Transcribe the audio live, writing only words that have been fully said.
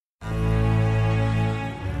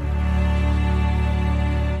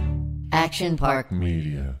Action Park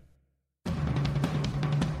Media.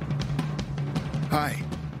 Hi,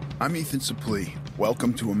 I'm Ethan Suplee.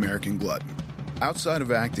 Welcome to American Glutton. Outside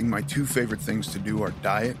of acting, my two favorite things to do are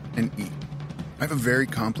diet and eat. I have a very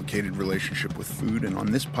complicated relationship with food, and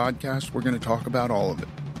on this podcast, we're going to talk about all of it.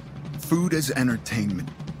 Food as entertainment,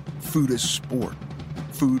 food as sport,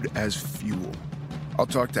 food as fuel. I'll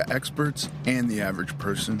talk to experts and the average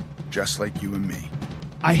person, just like you and me.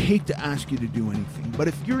 I hate to ask you to do anything, but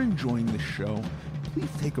if you're enjoying the show, please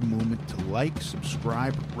take a moment to like,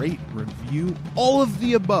 subscribe, rate, review, all of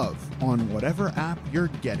the above on whatever app you're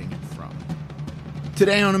getting it from.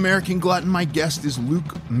 Today on American Glutton, my guest is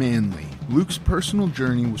Luke Manley. Luke's personal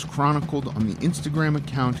journey was chronicled on the Instagram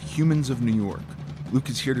account Humans of New York. Luke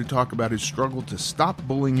is here to talk about his struggle to stop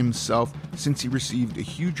bullying himself since he received a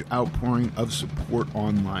huge outpouring of support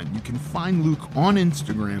online. You can find Luke on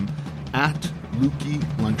Instagram at Lukey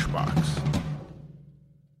Lunchbox.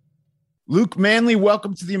 Luke Manley,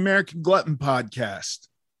 welcome to the American Glutton podcast.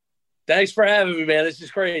 Thanks for having me, man. This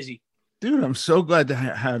is crazy. Dude, I'm so glad to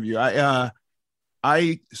have you.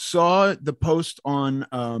 I saw the post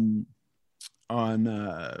on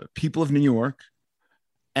People of New York,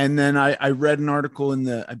 and then I read an article in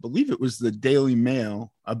I believe it was the Daily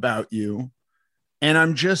Mail about you, and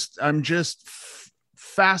I'm just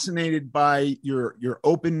fascinated by your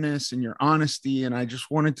openness and your honesty, and I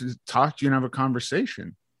just wanted to talk to you and have a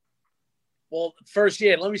conversation. Well, first,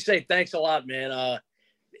 let me say thanks a lot, man. I'm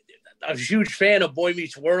a huge fan of Boy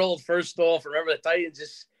Meets World. First off, remember the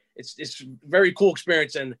Titans. It's a very cool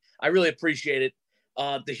experience, and I really appreciate it.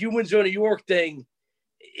 The Humans of New York thing,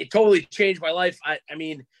 it totally changed my life. I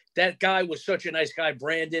mean, that guy was such a nice guy,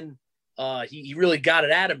 Brandon. He really got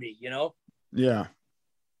it out of me, you know? Yeah.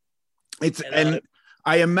 And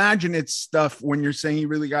I imagine it's stuff when you're saying he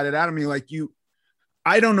really got it out of me, like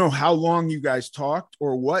I don't know how long you guys talked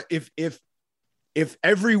or what, if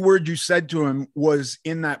every word you said to him was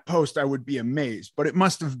in that post, I would be amazed, but it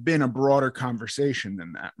must have been a broader conversation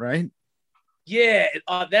than that, right? Yeah.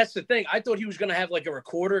 That's the thing. I thought he was going to have like a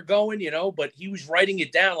recorder going, you know, but he was writing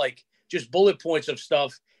it down, like just bullet points of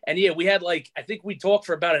stuff. And yeah, we had I think we talked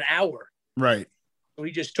for about an hour. Right. We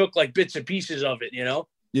just took like bits and pieces of it, you know?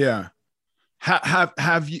 Yeah.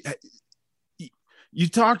 Have you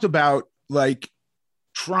talked about like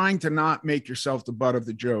trying to not make yourself the butt of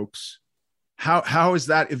the jokes? How has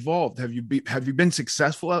that evolved? Have you been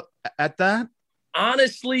successful at that?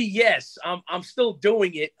 Honestly, yes. I'm still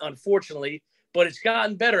doing it, unfortunately, but it's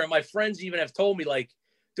gotten better. And my friends even have told me, like,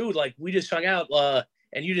 dude, like we just hung out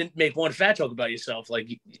and you didn't make one fat joke about yourself.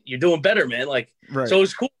 Like you're doing better, man. Like, right. So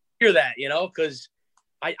it's cool to hear that, you know, because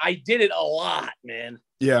I did it a lot, man.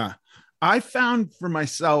 Yeah. I found for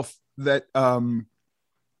myself that a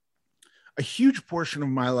huge portion of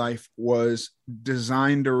my life was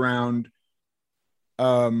designed around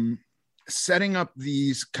setting up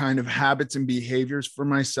these kind of habits and behaviors for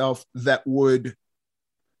myself that would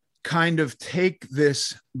kind of take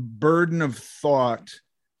this burden of thought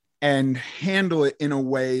and handle it in a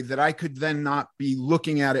way that I could then not be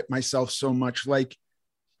looking at it myself so much. Like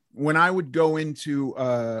when I would go into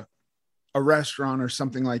a restaurant or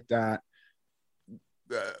something like that,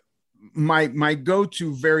 my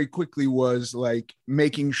go-to very quickly was like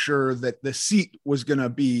making sure that the seat was going to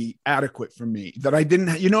be adequate for me, that I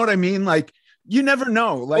didn't, you know what I mean? Like, you never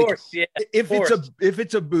know. Like if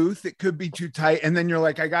it's a booth, it could be too tight. And then you're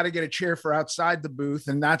like, I got to get a chair for outside the booth.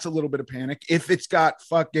 And that's a little bit of panic. If it's got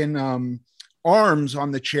fucking arms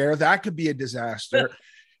on the chair, that could be a disaster.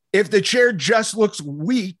 If the chair just looks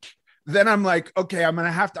weak, then I'm like, okay,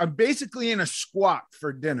 I'm basically in a squat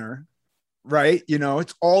for dinner. Right. You know,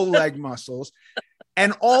 it's all leg muscles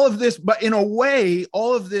and all of this, but in a way,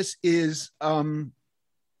 all of this is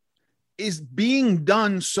being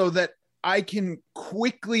done so that I can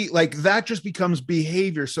quickly, like that just becomes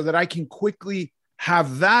behavior so that I can quickly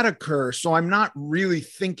have that occur. So I'm not really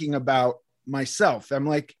thinking about myself. I'm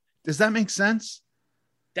like, does that make sense?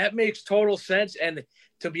 That makes total sense. And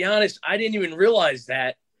to be honest, I didn't even realize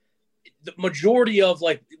that. The majority of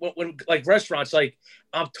when like restaurants, like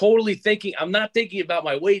I'm not thinking about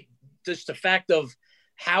my weight, just the fact of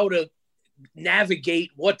how to navigate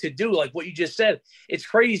what to do, like what you just said. It's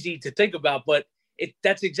crazy to think about, but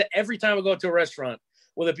every time I go to a restaurant,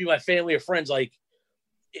 whether it be my family or friends, like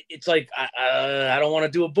it's like I don't want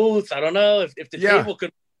to do a booth. I don't know if the table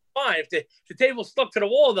could fine. If the table's stuck to the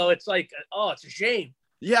wall though, it's like, oh, it's a shame.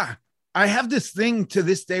 Yeah. I have this thing to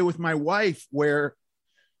this day with my wife where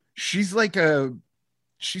she's like a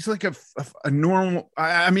normal,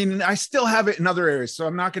 I mean, I still have it in other areas, so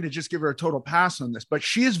I'm not going to just give her a total pass on this, but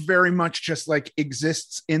she is very much just like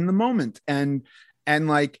exists in the moment. And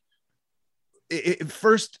like, it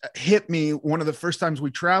first hit me one of the first times we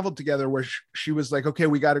traveled together, where she was like, okay,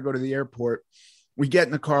 we got to go to the airport. We get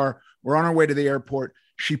in the car. We're on our way to the airport.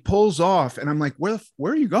 She pulls off and I'm like, where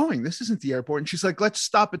are you going? This isn't the airport. And she's like, let's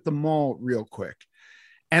stop at the mall real quick.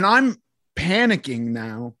 And I'm panicking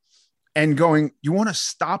now and going, you want to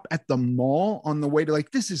stop at the mall on the way to,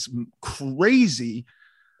 like, this is crazy.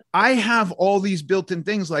 I have all these built-in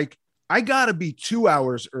things. Like, I got to be 2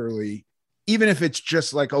 hours early, even if it's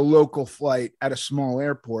just like a local flight at a small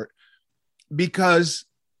airport, because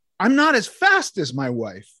I'm not as fast as my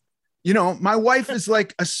wife. You know, my wife is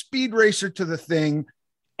like a speed racer to the thing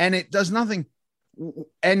and it does nothing.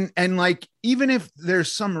 And like, even if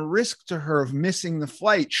there's some risk to her of missing the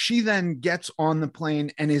flight, she then gets on the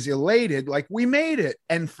plane and is elated. Like, we made it.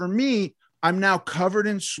 And for me, I'm now covered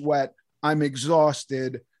in sweat. I'm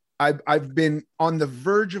exhausted. I've been on the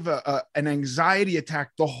verge of an anxiety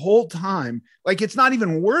attack the whole time. Like, it's not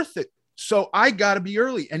even worth it. So I got to be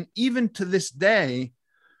early. And even to this day,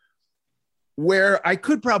 where I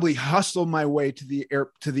could probably hustle my way to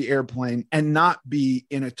the airplane and not be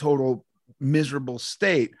in a total miserable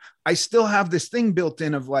state, I still have this thing built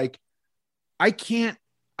in of like, I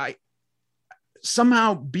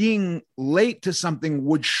somehow being late to something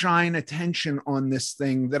would shine attention on this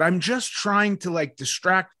thing that I'm just trying to like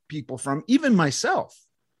distract people from, even myself.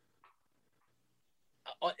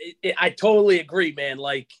 I totally agree, man.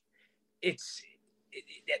 Like,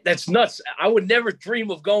 that's nuts. I would never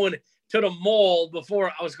dream of going to the mall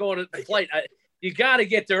before I was going to the flight. You got to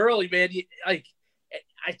get there early, man. It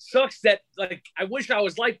sucks that, like, I wish I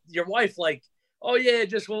was like your wife, like, oh yeah,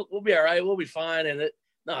 just we'll be all right, we'll be fine. And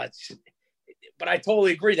but I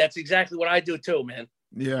totally agree. That's exactly what I do too, man.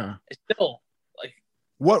 Yeah. It's still like,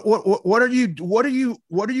 what are you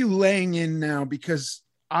laying in now? Because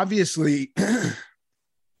obviously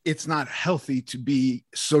it's not healthy to be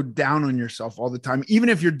so down on yourself all the time, even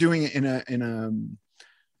if you're doing it in a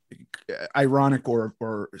ironic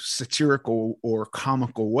or satirical or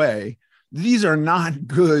comical way. These are not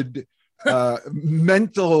good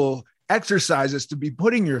mental exercises to be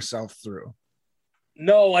putting yourself through.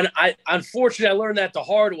 No, and unfortunately I learned that the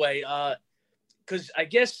hard way. Because I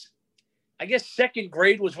guess second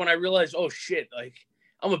grade was when I realized, oh shit, like,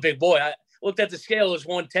 I'm a big boy. I looked at the scale, it was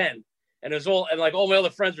 110, and it was all my other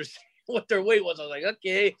friends were saying what their weight was. I was like,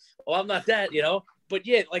 okay, well, I'm not that, you know. But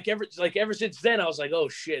yeah, ever since then, I was like, oh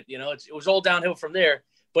shit, you know, it was all downhill from there.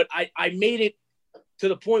 But I made it to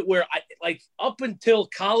the point where up until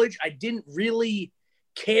college, I didn't really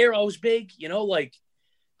care I was big, you know, like,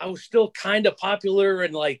 I was still kind of popular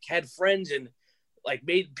and like had friends and like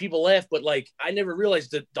made people laugh, but like I never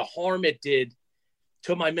realized the harm it did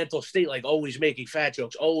to my mental state, like always making fat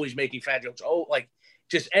jokes. Oh, like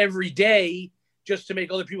just every day just to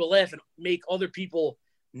make other people laugh and make other people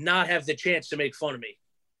not have the chance to make fun of me.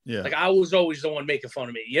 Yeah. Like, I was always the one making fun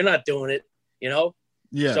of me. You're not doing it, you know?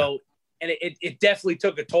 Yeah. So, and it definitely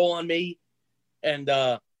took a toll on me. And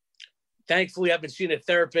thankfully I've been seeing a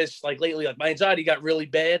therapist like lately. Like, my anxiety got really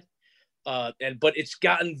bad. But it's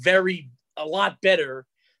gotten a lot better,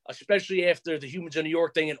 especially after the Humans of New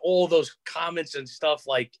York thing and all those comments and stuff.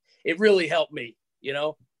 Like, it really helped me, you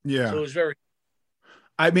know? Yeah. So it was very.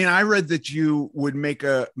 I mean, I read that you would make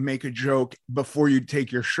a joke before you'd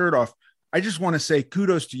take your shirt off. I just want to say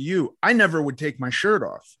kudos to you. I never would take my shirt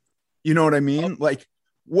off. You know what I mean? Like,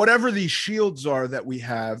 whatever these shields are that we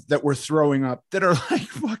have that we're throwing up that are like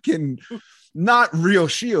fucking not real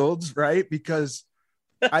shields, right? Because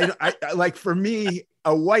I like, for me,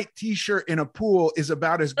 a white t-shirt in a pool is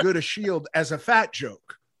about as good a shield as a fat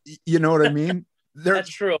joke. You know what I mean?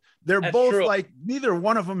 That's true. That's both true. Like, neither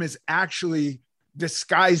one of them is actually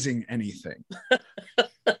disguising anything.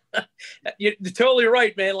 You're totally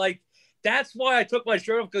right, man. Like, that's why I took my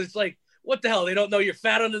shirt off, because it's like, what the hell? They don't know you're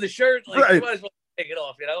fat under the shirt. Like, right. You might as well take it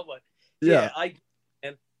off, you know? But yeah,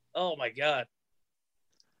 and oh my God.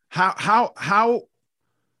 How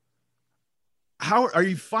are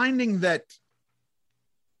you finding that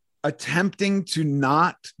attempting to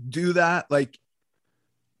not do that, like,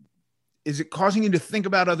 is it causing you to think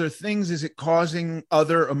about other things? Is it causing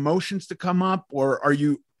other emotions to come up? Or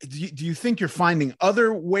do you think you're finding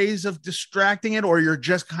other ways of distracting it, or you're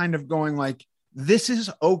just kind of going like, this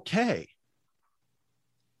is okay?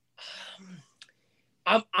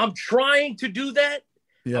 I'm trying to do that.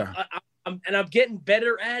 Yeah. I'm getting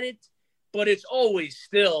better at it, but it's always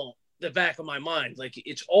still the back of my mind. Like,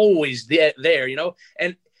 it's always there, you know?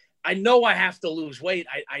 And I know I have to lose weight.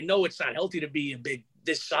 I know it's not healthy to be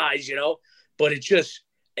this size, you know, but it's just,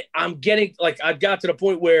 I'm getting, like, I've got to the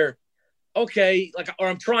point where, okay, like, or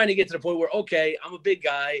I'm trying to get to the point where, okay, I'm a big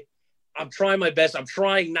guy. I'm trying my best. I'm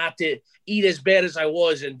trying not to eat as bad as I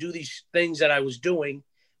was and do these things that I was doing,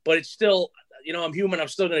 but it's still, I'm human. I'm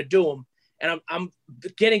still going to do them. And I'm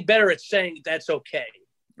getting better at saying that's okay.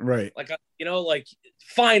 Right. Like,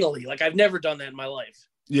 finally, like I've never done that in my life.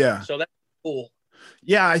 Yeah. So that's cool.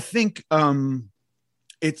 Yeah. I think,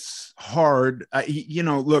 it's hard.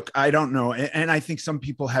 Look, I don't know. And I think some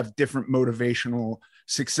people have different motivational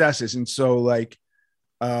successes. And so like,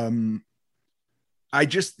 I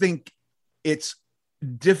just think it's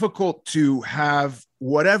difficult to have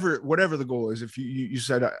whatever the goal is. If you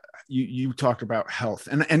said, you talked about health,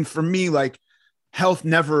 and for me, like health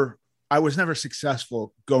I was never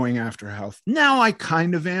successful going after health. Now I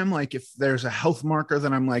kind of am. Like if there's a health marker,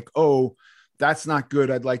 then I'm like, oh, that's not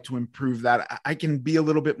good. I'd like to improve that. I can be a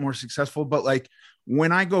little bit more successful. But like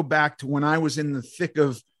when I go back to when I was in the thick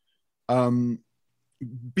of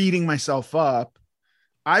beating myself up,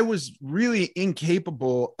 I was really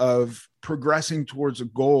incapable of progressing towards a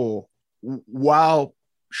goal while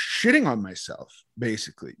shitting on myself,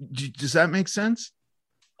 basically. Does that make sense?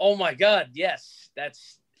 Oh my God. Yes.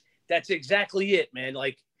 That's exactly it, man.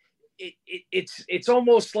 Like it's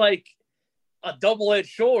almost like a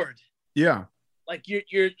double-edged sword. Yeah. Like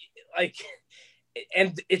you're like,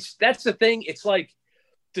 and that's the thing. It's like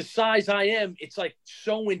the size I am, it's like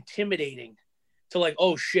so intimidating to like,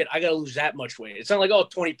 oh shit, I got to lose that much weight. It's not like,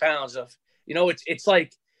 20 pounds of, it's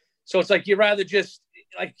like, so it's like, you'd rather just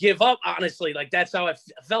like give up, honestly. Like that's how I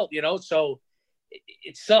felt, so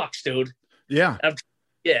it sucks, dude. Yeah.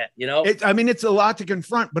 Yeah. It's a lot to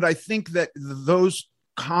confront, but I think that those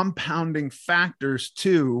compounding factors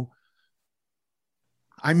too,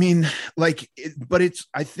 I think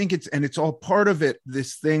it's all part of it.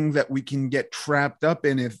 This thing that we can get trapped up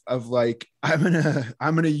in of like, I'm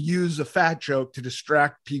going to use a fat joke to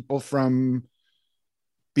distract people from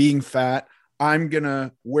being fat. I'm going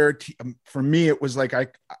to wear, for me, it was like,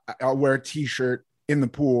 I'll wear a t-shirt in the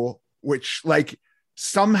pool, which like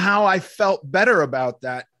somehow I felt better about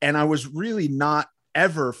that. And I was really not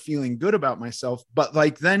ever feeling good about myself, but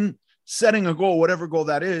like then setting a goal, whatever goal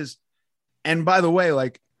that is. And by the way,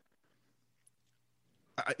 like,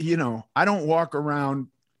 I don't walk around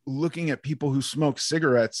looking at people who smoke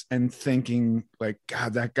cigarettes and thinking like,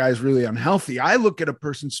 God, that guy's really unhealthy. I look at a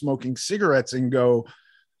person smoking cigarettes and go,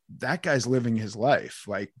 that guy's living his life.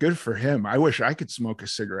 Like, good for him. I wish I could smoke a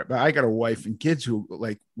cigarette, but I got a wife and kids who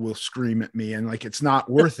like will scream at me and like, it's not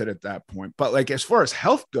worth it at that point. But like, as far as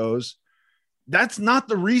health goes, that's not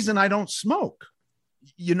the reason I don't smoke.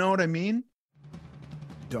 You know what I mean?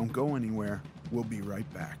 Don't go anywhere. We'll be right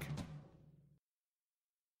back.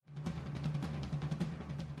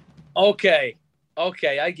 Okay,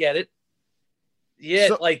 I get it. Yeah,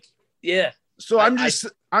 So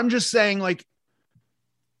I'm just saying, like,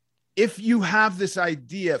 if you have this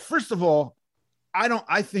idea, first of all,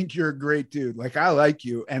 I think you're a great dude. Like, I like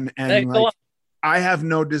you, and like, I have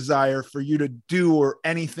no desire for you to do or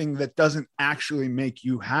anything that doesn't actually make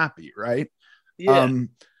you happy, right? Yeah.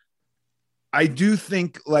 I do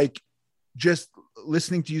think, like, just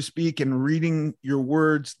listening to you speak and reading your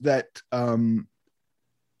words, that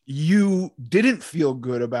you didn't feel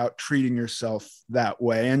good about treating yourself that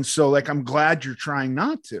way. And so, like, I'm glad you're trying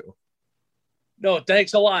not to. No,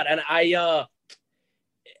 thanks a lot. And I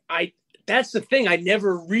that's the thing. I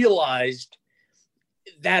never realized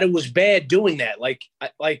that it was bad doing that. Like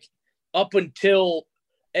up until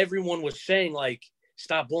everyone was saying, like,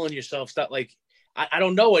 stop bullying yourself. Stop. Like, I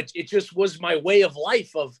don't know. It just was my way of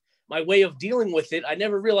life, of my way of dealing with it. I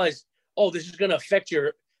never realized, this is going to affect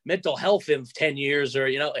your mental health in 10 years or,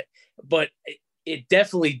 but it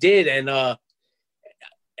definitely did. And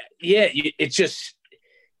it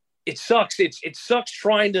sucks. It sucks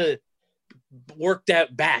trying to work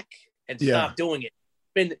that back and stop doing it.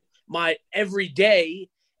 It's been my every day,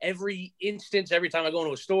 every instance, every time I go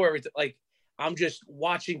into a store, everything, like, I'm just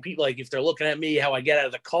watching people, like, if they're looking at me, how I get out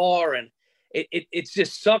of the car, and it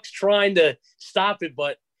just sucks trying to stop it,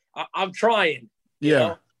 but I'm trying. You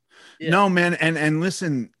know? Yeah. No, man. And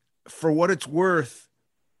listen, for what it's worth,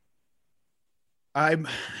 I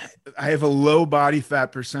have a low body fat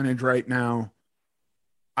percentage right now.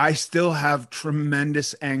 I still have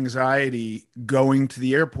tremendous anxiety going to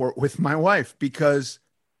the airport with my wife because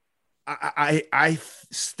I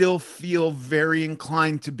still feel very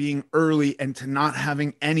inclined to being early and to not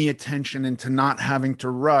having any attention and to not having to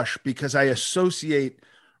rush, because I associate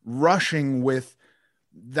rushing with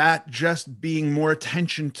that just being more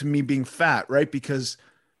attention to me being fat, right? Because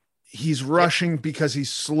he's rushing, because he's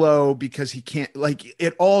slow, because he can't, like,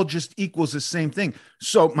 it all just equals the same thing.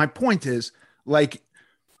 So my point is, like,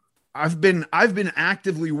 I've been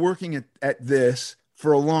actively working at this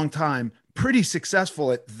for a long time, pretty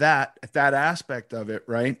successful at that aspect of it,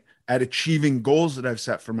 right? At achieving goals that I've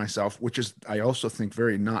set for myself, which is, I also think,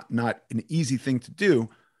 very not an easy thing to do.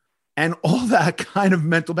 And all that kind of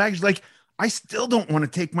mental baggage, like, I still don't want to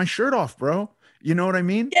take my shirt off, bro. You know what I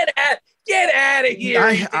mean? Get out of here.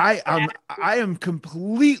 I am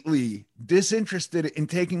completely disinterested in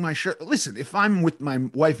taking my shirt. Listen, if I'm with my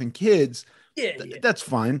wife and kids, that's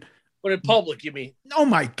fine. But in public, you mean? Oh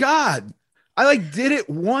my God. I like did it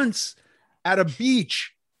once at a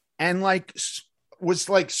beach and like was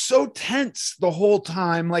like so tense the whole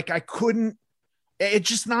time. Like I couldn't, it's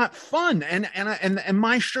just not fun. And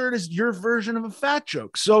my shirt is your version of a fat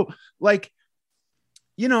joke. So like,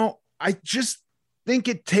 you know, I just think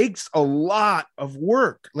it takes a lot of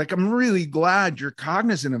work. Like, I'm really glad you're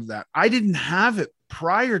cognizant of that. I didn't have it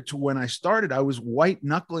prior to when I started. I was white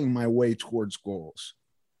knuckling my way towards goals.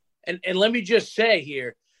 And let me just say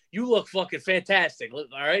here, you look fucking fantastic. All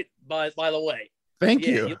right. By the way, thank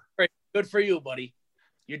you. Good for you, buddy.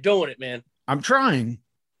 You're doing it, man. I'm trying.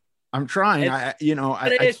 And I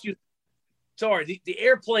ask you, sorry, the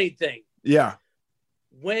airplane thing. Yeah.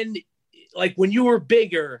 When you were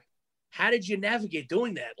bigger, how did you navigate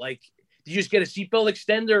doing that? Like, did you just get a seatbelt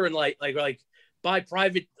extender and like buy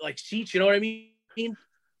private like seats? You know what I mean?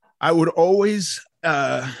 I would always,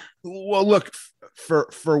 well, look,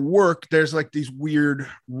 for work, there's like these weird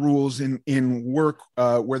rules in work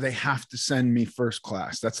where they have to send me first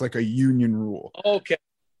class. That's like a union rule. Okay.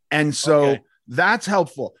 And so that's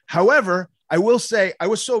helpful. However, I will say I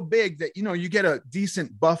was so big that, you know, you get a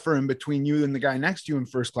decent buffer in between you and the guy next to you in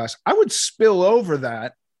first class. I would spill over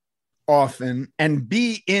that often and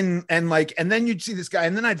be in and then you'd see this guy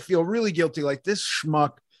and then I'd feel really guilty. Like, this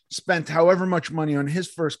schmuck spent however much money on his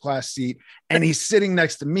first class seat and he's sitting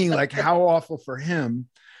next to me. Like, how awful for him.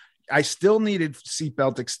 I still needed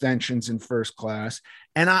seatbelt extensions in first class.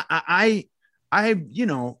 And I, you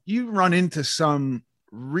know, you run into some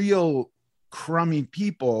real crummy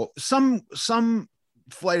people, some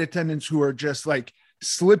flight attendants who are just like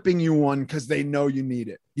slipping you one because they know you need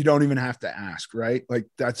it. You don't even have to ask, right? Like,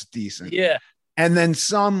 that's decent. Yeah. And then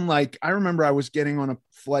some, like, I remember I was getting on a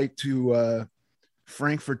flight to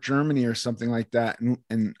Frankfurt, Germany or something like that.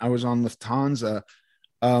 And I was on Lufthansa,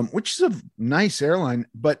 which is a nice airline,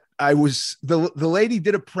 but the lady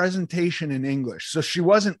did a presentation in English. So she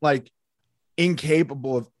wasn't like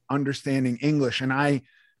incapable of understanding English. And I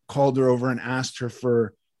called her over and asked her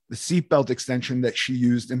for the seatbelt extension that she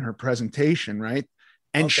used in her presentation. Right.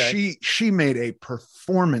 And she made a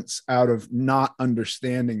performance out of not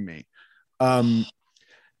understanding me. And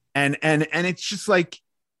it's just like,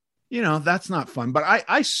 you know, that's not fun, but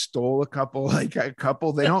I stole a couple, they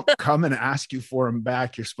don't come and ask you for them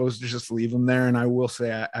back. You're supposed to just leave them there. And I will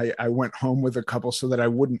say I went home with a couple so that I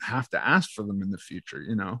wouldn't have to ask for them in the future,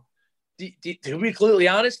 you know? To be completely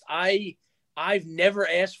honest, I've never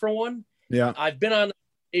asked for one. Yeah. I've been on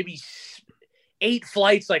maybe 8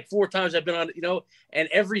 flights, like 4 times I've been on, you know, and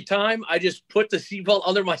every time I just put the seatbelt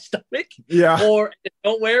under my stomach, or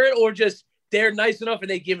don't wear it, or just they're nice enough and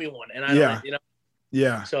they give me one, and I don't, you know.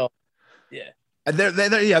 Yeah. So, yeah. And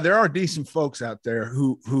there are decent folks out there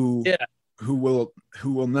who will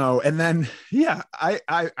know. And then,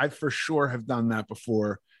 I for sure have done that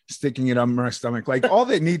before, sticking it under my stomach. Like, all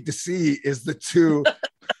they need to see is the two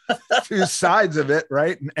sides of it,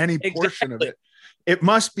 right? And any portion of it. It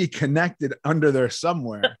must be connected under there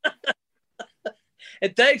somewhere.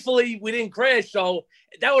 And thankfully, we didn't crash. So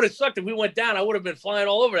that would have sucked if we went down. I would have been flying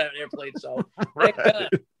all over that airplane. So right.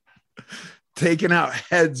 Taking out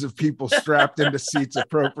heads of people strapped into seats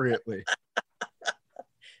appropriately.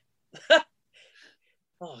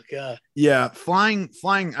 Oh God. Yeah, flying.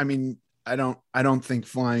 I mean, I don't think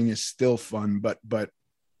flying is still fun, but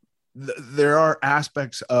there are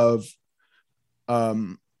aspects of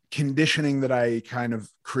conditioning that I kind of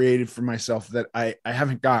created for myself that I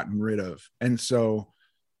haven't gotten rid of. And so,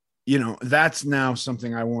 you know, that's now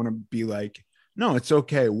something I want to be like, no, it's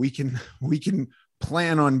okay. We can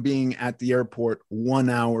plan on being at the airport 1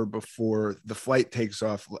 hour before the flight takes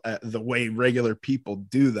off, the way regular people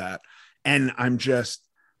do that. And I'm just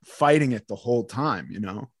fighting it the whole time, you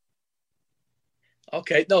know?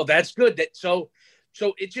 Okay. No, that's good. So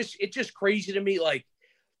it's just crazy to me. Like,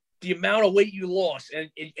 the amount of weight you lost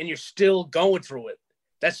and you're still going through it.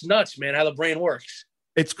 That's nuts, man, how the brain works.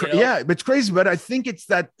 It's yeah, it's crazy. But I think it's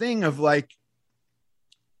that thing of like,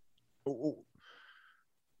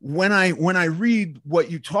 when I read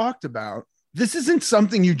what you talked about, this isn't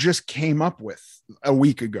something you just came up with a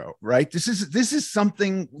week ago, right? This is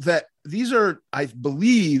something that these are, I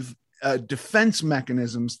believe, defense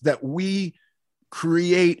mechanisms that we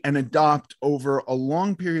create and adopt over a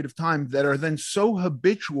long period of time that are then so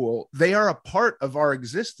habitual, they are a part of our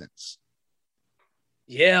existence.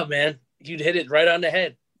 Yeah, man. You'd hit it right on the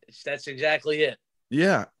head. That's exactly it.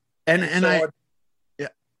 Yeah. And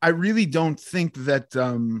I really don't think that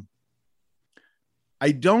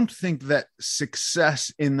I don't think that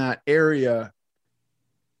success in that area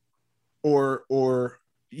or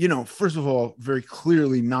first of all, very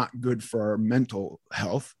clearly not good for our mental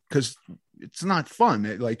health, because it's not fun.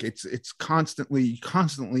 It's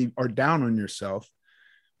constantly are down on yourself,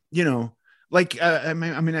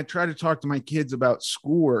 I try to talk to my kids about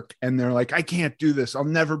schoolwork and they're like, I can't do this. I'll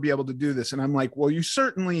never be able to do this. And I'm like, well, you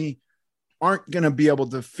certainly aren't going to be able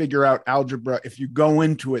to figure out algebra if you go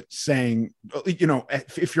into it saying,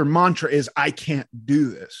 if your mantra is, I can't do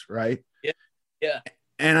this. Right. Yeah. Yeah.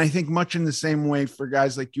 And I think much in the same way for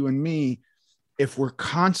guys like you and me, if we're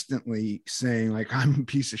constantly saying like, I'm a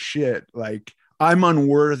piece of shit, like I'm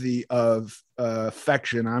unworthy of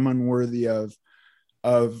affection, I'm unworthy of,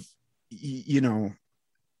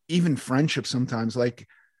 even friendship sometimes, like,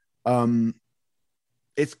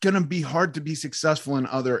 it's going to be hard to be successful in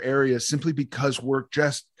other areas simply because we're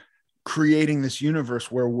just creating this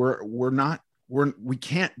universe where we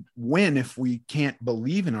can't win if we can't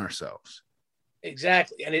believe in ourselves.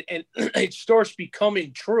 Exactly. And it starts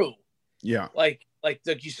becoming true. Yeah. Like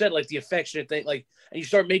you said, like the affectionate thing, like, and you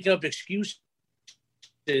start making up excuses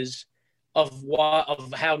of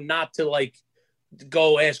how not to like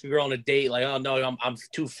go ask a girl on a date. Like, oh no, I'm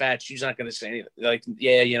too fat. She's not going to say anything. Like,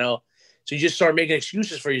 yeah, so you just start making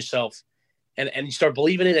excuses for yourself and you start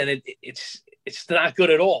believing it. And it's not good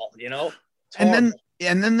at all, And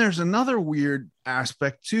then there's another weird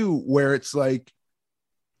aspect too, where it's like,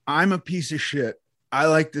 I'm a piece of shit. I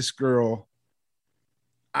like this girl.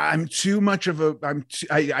 I'm too much of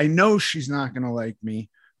I know she's not going to like me,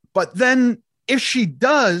 but then if she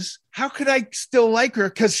does, how could I still like her?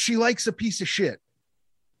 Because she likes a piece of shit.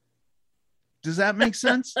 Does that make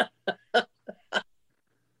sense?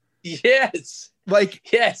 Yes. Like,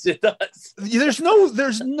 yes, it does. There's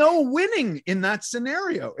no winning in that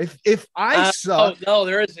scenario. If I suck, no,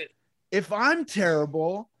 there isn't. If I'm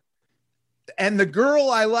terrible and the girl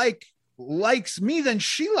I likes me, then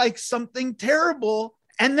she likes something terrible.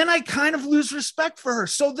 And then I kind of lose respect for her.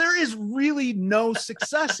 So there is really no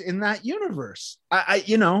success in that universe.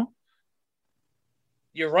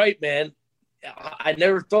 You're right, man. I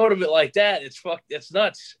never thought of it like that. It's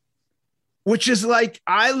nuts. Which is like,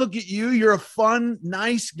 I look at you, you're a fun,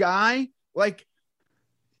 nice guy. Like,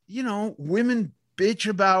 women bitch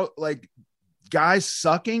about like guys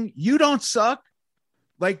sucking. You don't suck.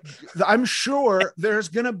 Like, I'm sure there's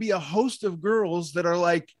going to be a host of girls that are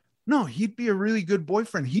like, no, he'd be a really good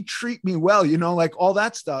boyfriend. He'd treat me well, like all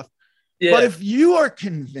that stuff. Yeah. But if you are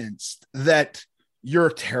convinced that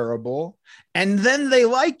you're terrible and then they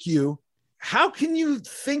like you, how can you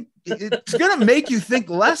think it's going to make you think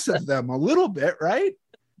less of them a little bit, right?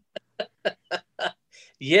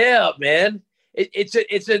 Yeah, man.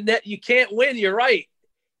 It's a net. You can't win. You're right.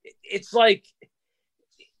 It's like,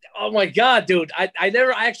 oh my God, dude. I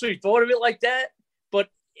never actually thought of it like that, but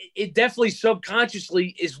it definitely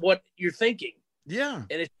subconsciously is what you're thinking. Yeah.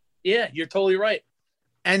 And you're totally right.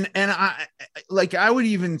 And I would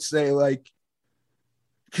even say like,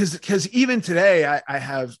 because even today I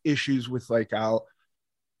have issues with like, I'll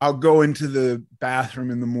go into the bathroom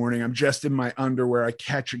in the morning. I'm just in my underwear. I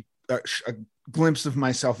catch a glimpse of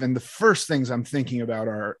myself. And the first things I'm thinking about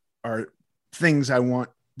are things I want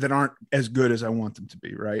that aren't as good as I want them to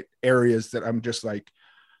be, right? Areas that I'm just like,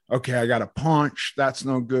 okay, I got a paunch. That's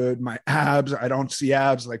no good. My abs, I don't see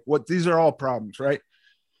abs. Like what? These are all problems, right?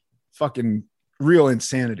 Fucking real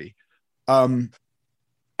insanity.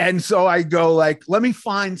 And so I go like, let me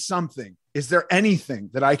find something. Is there anything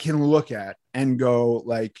that I can look at and go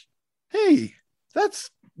like, hey, that's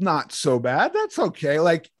not so bad. That's okay.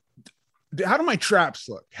 Like, how do my traps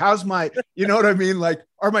look? How's my, you know what I mean? Like,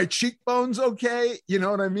 are my cheekbones okay? You know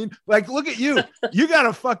what I mean? Like, look at you. You got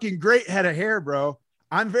a fucking great head of hair, bro.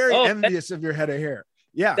 I'm very envious of your head of hair.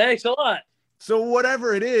 Yeah. Thanks a lot. So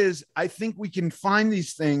whatever it is, I think we can find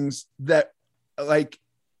these things that like,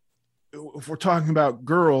 if we're talking about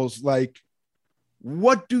girls, like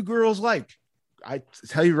what do girls like? I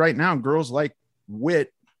tell you right now, girls like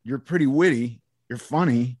wit. You're pretty witty. You're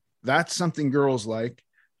funny. That's something girls like.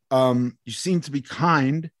 You seem to be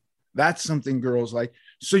kind. That's something girls like.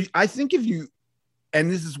 So I think if you,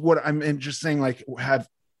 and this is what I'm just saying, like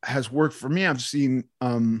has worked for me. I've seen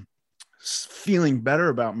feeling better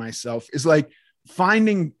about myself is like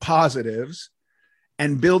finding positives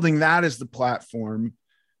and building that as the platform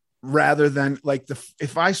rather than like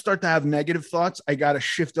if I start to have negative thoughts, I got to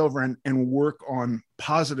shift over and work on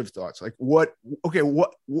positive thoughts. Like what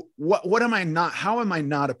am I not? How am I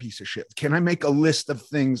not a piece of shit? Can I make a list of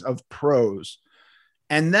things of pros?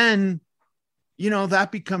 And then,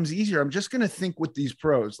 that becomes easier. I'm just going to think with these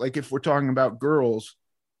pros. Like if we're talking about girls,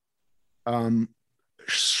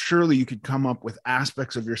 surely you could come up with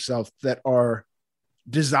aspects of yourself that are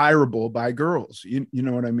desirable by girls. You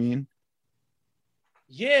know what I mean?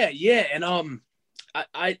 Yeah. And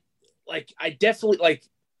I definitely like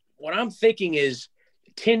what I'm thinking is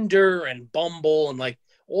Tinder and Bumble and like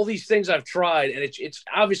all these things I've tried, and it's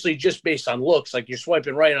obviously just based on looks. Like you're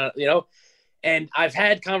swiping right on, and I've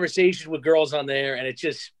had conversations with girls on there, and it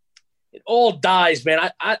all dies,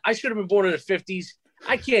 man. I should have been born in the 50s.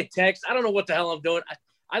 I can't text. I don't know what the hell I'm doing.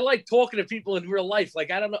 I like talking to people in real life.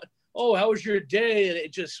 Like, I don't know. Oh, how was your day? And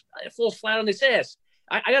it falls flat on its ass.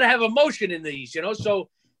 I got to have emotion in these, So,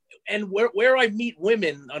 and where I meet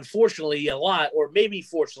women, unfortunately, a lot, or maybe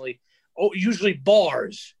fortunately, usually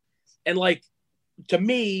bars. And like, to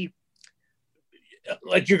me,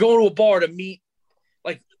 like you're going to a bar to meet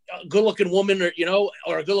like a good looking woman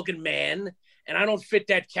or a good looking man. And I don't fit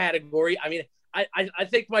that category. I mean, I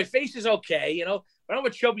think my face is okay, but I'm a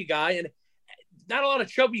chubby guy, and not a lot of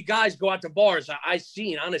chubby guys go out to bars I've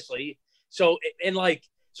seen, honestly. So,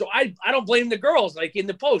 I don't blame the girls, like in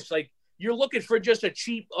the post, like you're looking for just a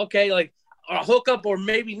cheap, okay, like a hookup or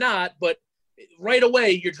maybe not, but right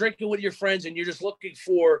away you're drinking with your friends and you're just looking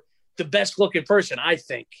for the best looking person, I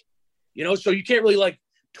think, so you can't really like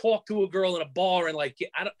talk to a girl in a bar and like,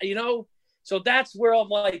 so that's where I'm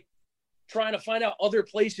like trying to find out other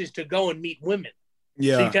places to go and meet women.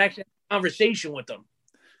 Yeah. So you can actually have a conversation with them.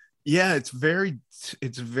 Yeah. It's very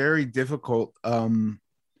difficult.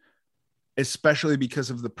 Especially because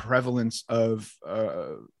of the prevalence of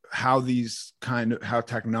how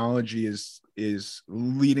technology is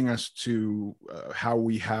leading us to how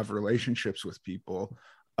we have relationships with people.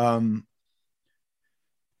 And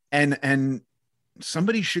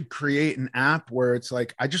somebody should create an app where it's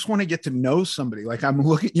like, I just want to get to know somebody. Like I'm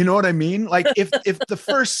looking, you know what I mean? Like if the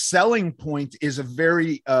first selling point is a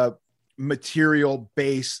very material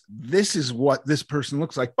base, this is what this person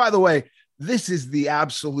looks like. By the way, this is the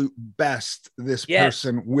absolute best this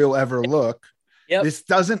person will ever look. Yep. This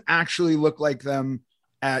doesn't actually look like them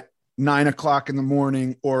at 9 o'clock in the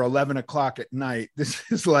morning or 11 o'clock at night. This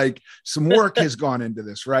is like some work has gone into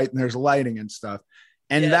this, right? And there's lighting and stuff.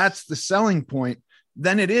 And that's the selling point.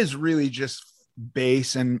 Then it is really just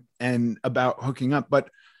base and about hooking up. But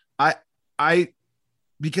I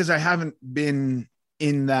because I haven't been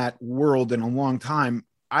in that world in a long time,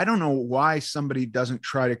 I don't know why somebody doesn't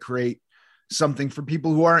try to create something for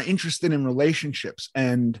people who are interested in relationships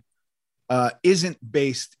and isn't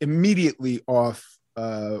based immediately off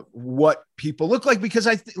what people look like. Because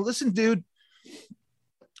listen, dude,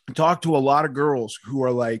 I talk to a lot of girls who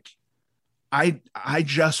are like, I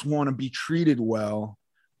just want to be treated well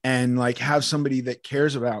and like have somebody that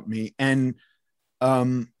cares about me. And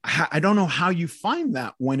I don't know how you find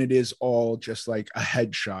that when it is all just like a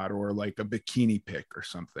headshot or like a bikini pic or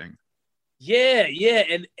something. Yeah.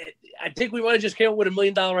 And I think we might have just came up with $1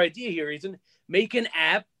 million idea here, Ethan. Make an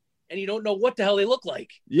app and you don't know what the hell they look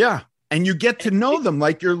like. Yeah. And you get to know them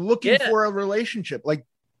like you're looking for a relationship. Like,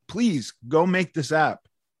 please go make this app.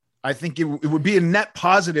 I think it would be a net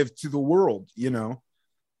positive to the world, Yeah.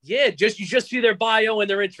 You just see their bio and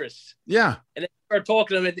their interests. Yeah. And then start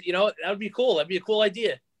talking to them, and, that would be cool. That'd be a cool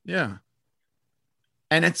idea. Yeah.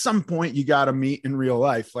 And at some point you got to meet in real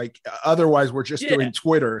life. Like otherwise we're just doing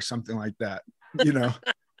Twitter or something like that,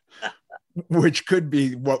 which could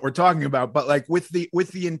be what we're talking about. But like with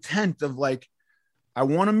the intent of like, I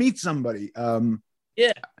want to meet somebody.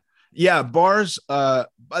 Yeah. Bars. But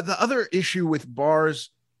the other issue with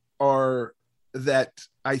bars are that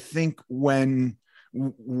I think when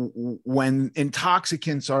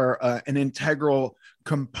intoxicants are an integral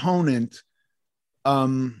component, are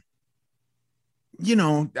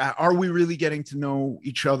we really getting to know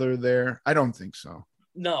each other there? I don't think so.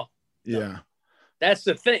 No. Yeah. That's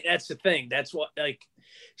the thing. That's what, like,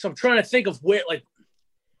 so I'm trying to think of where, like,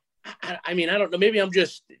 I mean, I don't know. Maybe I'm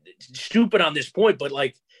just stupid on this point, but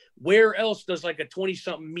like, where else does like a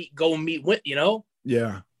 20-something go meet with,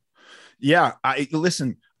 Yeah. Yeah. I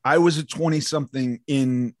was a 20-something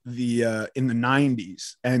in the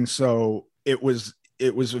 90s. And so it was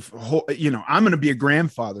a whole, I'm going to be a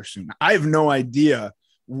grandfather soon. I have no idea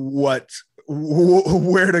where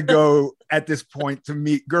to go at this point to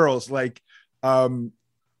meet girls. Like, I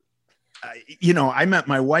met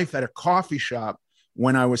my wife at a coffee shop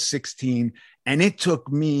when I was 16, and it took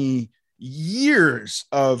me years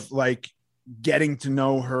of like getting to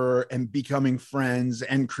know her and becoming friends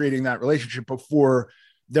and creating that relationship before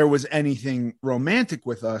there was anything romantic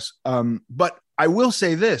with us. But I will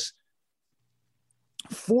say this,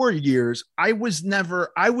 4 years, I was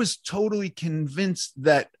totally convinced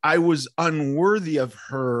that I was unworthy of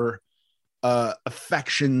her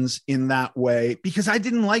affections in that way because I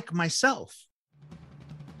didn't like myself.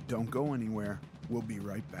 Don't go anywhere. We'll be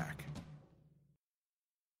right back.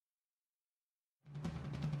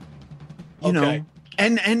 You know,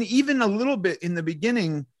 and even a little bit in the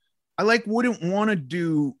beginning, I wouldn't want to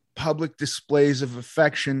do public displays of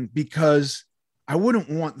affection because I wouldn't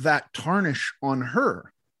want that tarnish on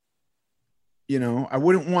her. You know, I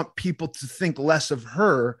wouldn't want people to think less of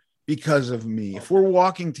her because of me. If we're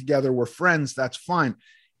walking together, we're friends, that's fine.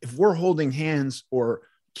 If we're holding hands or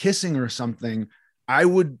kissing or something, I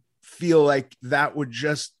would feel like that would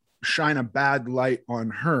just shine a bad light on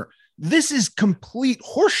her. This is complete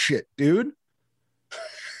horseshit, dude.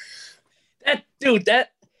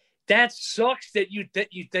 That sucks that you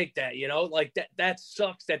think that, you know, like that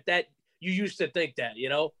sucks that you used to think that, you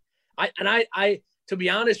know. I to be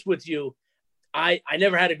honest with you, I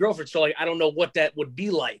never had a girlfriend, so like I don't know what that would be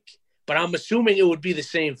like, but I'm assuming it would be the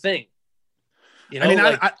same thing. You know, I mean,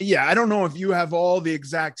 like, I don't know if you have all the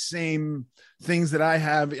exact same things that I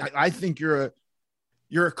have. I think you're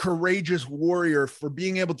a courageous warrior for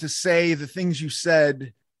being able to say the things you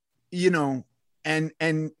said, you know, and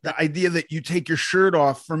the idea that you take your shirt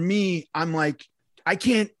off. For me, I'm like, I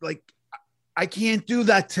can't do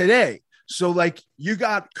that today. So like, you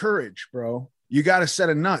got courage, bro. You got a set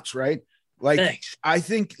of nuts, right? Like, thanks. I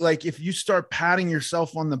think like if you start patting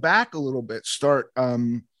yourself on the back a little bit, start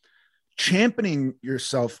championing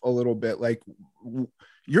yourself a little bit, like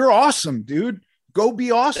you're awesome, dude. Go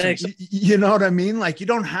be awesome. You know what I mean? Like you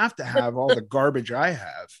don't have to have all the garbage I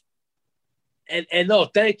have. And no,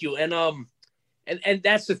 thank you. And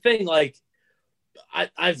that's the thing. Like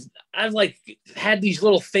I've like had these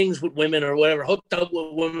little things with women or whatever, hooked up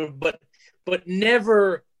with women, but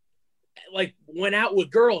never like went out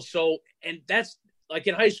with girls. So, and that's like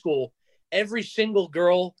in high school, every single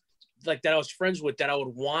girl like that I was friends with that I would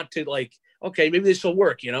want to like, okay, maybe this will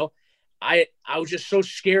work, you know? I was just so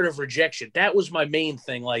scared of rejection. That was my main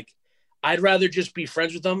thing. Like, I'd rather just be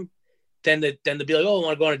friends with them than to be like, oh, I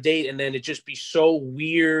want to go on a date. And then it just be so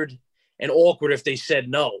weird and awkward if they said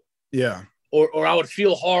no. Yeah. Or I would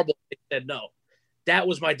feel horrible if they said no. That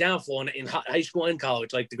was my downfall in high school and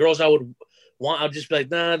college. Like the girls I would want, I'd just be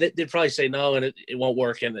like, nah, they'd probably say no and it won't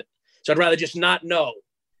work. So I'd rather just not know.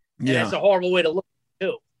 And that's a horrible way to look at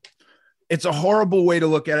it too. It's a horrible way to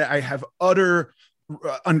look at it. I have utter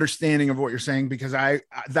understanding of what you're saying because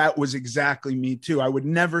that was exactly me too. I would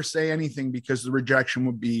never say anything because the rejection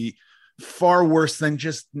would be far worse than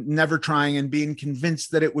just never trying and being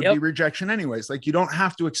convinced that it would be rejection anyways. Like you don't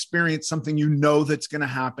have to experience something you know that's going to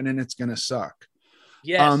happen and it's going to suck.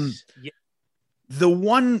 Yes. The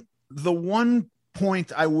one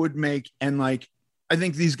point I would make, and like I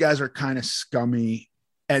think these guys are kind of scummy,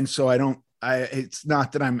 and so it's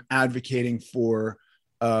not that I'm advocating for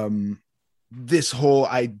this whole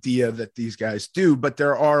idea that these guys do, but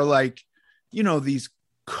there are like, you know, these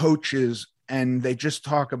coaches and they just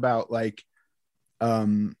talk about like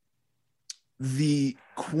the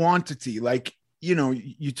quantity, like, you know,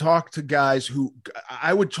 you talk to guys who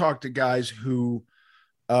I would talk to guys who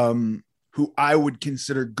I would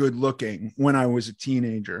consider good looking when I was a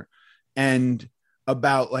teenager, and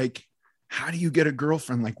about like, how do you get a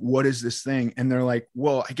girlfriend? Like, what is this thing? And they're like,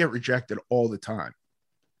 well, I get rejected all the time.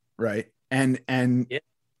 Right. And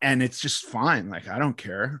it's just fine. Like, I don't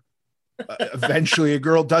care. Eventually a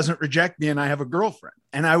girl doesn't reject me and I have a girlfriend.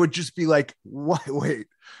 And I would just be like, wait,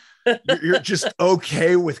 you're just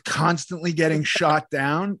okay with constantly getting shot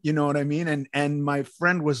down. You know what I mean? And my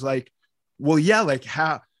friend was like, well, yeah, like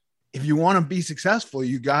how, if you want to be successful,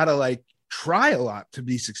 you got to like try a lot to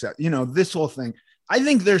be successful. You know, this whole thing. I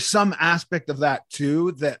think there's some aspect of that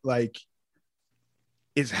too, that like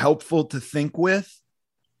is helpful to think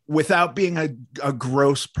without being a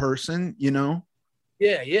gross person, you know?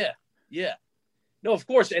 Yeah. No, of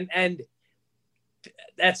course. And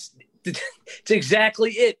that's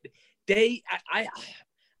exactly it.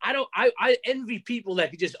 I envy people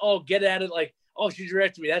that could just, get at it. Like, she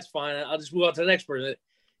rejected me. That's fine. I'll just move on to the next person.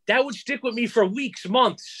 That would stick with me for weeks,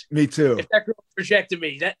 months. Me too. If that girl rejected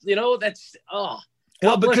me, that's,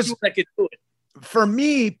 well, because I could do it. For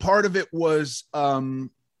me, part of it was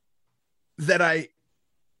that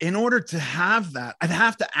in order to have that, I'd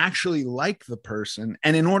have to actually like the person.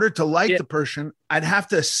 And in order to like the person, I'd have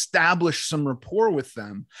to establish some rapport with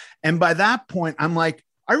them. And by that point, I'm like,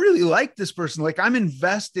 I really like this person. Like I'm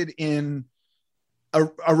invested in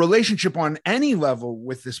a relationship on any level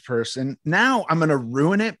with this person. Now I'm going to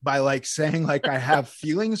ruin it by like saying like I have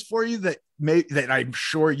feelings for you that I'm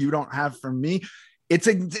sure you don't have for me.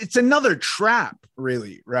 It's another trap,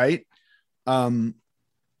 really, right?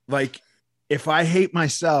 Like if I hate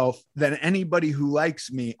myself, then anybody who likes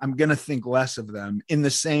me, I'm going to think less of them, in the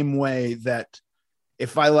same way that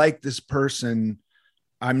if I like this person,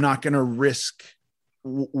 I'm not going to risk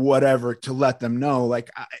whatever to let them know. Like,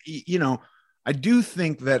 I do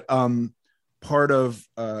think that part of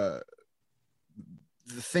the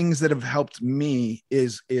things that have helped me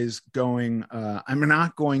is going, I'm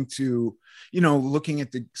not going to, looking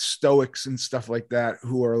at the Stoics and stuff like that,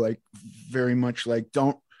 who are like very much like,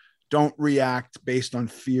 don't react based on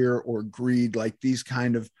fear or greed, like these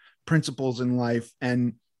kind of principles in life.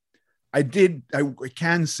 And I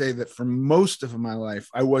can say that for most of my life,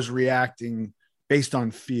 I was reacting based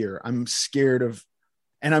on fear. I'm scared of,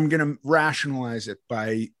 and I'm going to rationalize it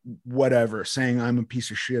by whatever, saying I'm a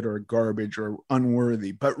piece of shit or garbage or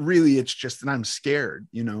unworthy. But really, it's just that I'm scared,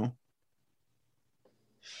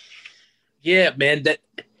 Yeah, man.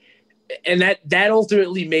 That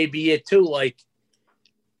ultimately may be it too. Like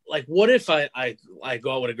what if I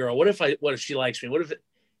go out with a girl? What if she likes me? What if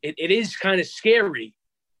it is kind of scary?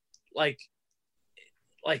 Like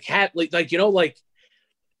I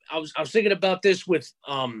was thinking about this with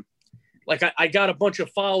like I got a bunch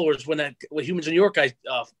of followers when Humans in New York guy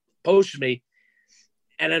posted me,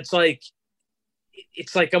 and it's like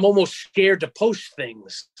I'm almost scared to post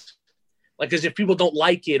things, like as if people don't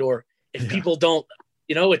like it, or if people don't,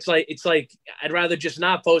 it's like I'd rather just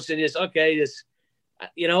not post and just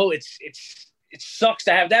it sucks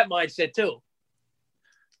to have that mindset too.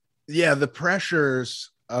 Yeah, the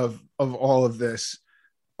pressures of all of this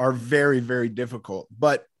are very, very difficult,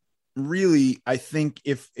 but really, I think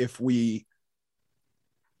if we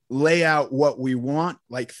lay out what we want,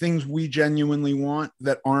 like things we genuinely want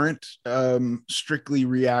that aren't strictly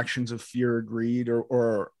reactions of fear or greed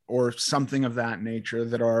or something of that nature,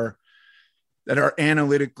 that are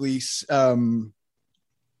analytically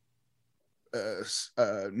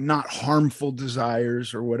not harmful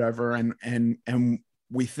desires or whatever, and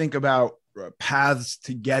we think about paths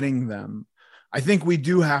to getting them, I think we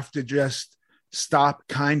do have to just stop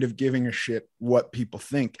kind of giving a shit what people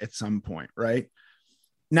think at some point, right?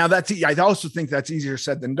 Now I also think that's easier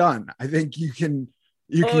said than done. I think you can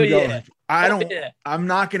go, I'm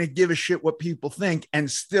not going to give a shit what people think. And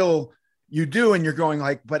still you do. And you're going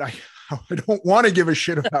like, but I don't want to give a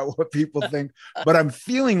shit about what people think, but I'm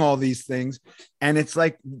feeling all these things. And it's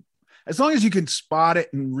like, as long as you can spot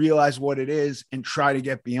it and realize what it is and try to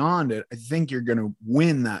get beyond it, I think you're going to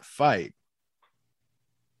win that fight.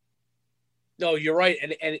 No, you're right.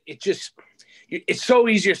 And it's so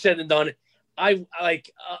easier said than done. I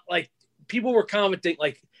like people were commenting,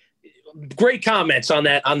 like great comments on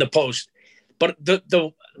the post, but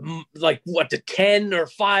the 10 or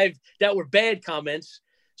 5 that were bad comments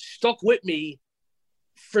stuck with me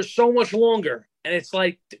for so much longer. And it's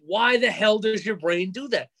like, why the hell does your brain do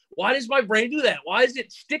that? Why does my brain do that? Why is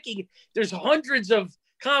it sticking? There's hundreds of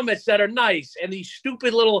comments that are nice, and these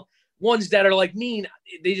stupid little ones that are like mean,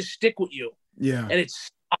 they just stick with you. Yeah. And it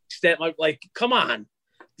sucks that like, come on,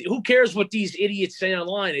 who cares what these idiots say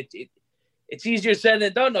online? It's easier said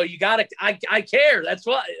than done. No, you got to, I care. That's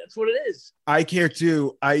what it is. I care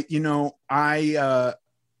too. I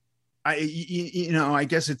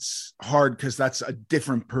guess it's hard because that's a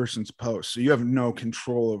different person's post. So you have no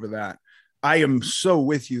control over that. I am so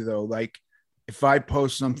with you though. Like if I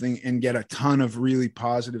post something and get a ton of really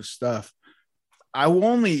positive stuff, I will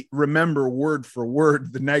only remember word for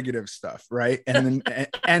word the negative stuff, right? And then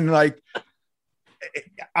and like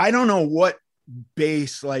I don't know what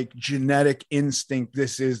base like genetic instinct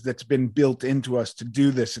this is that's been built into us to do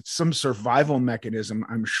this. It's some survival mechanism,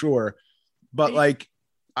 I'm sure. But like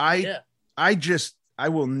I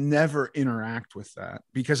will never interact with that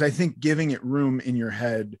because I think giving it room in your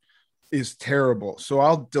head is terrible. So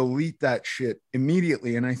I'll delete that shit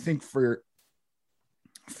immediately. And I think for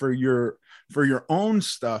your own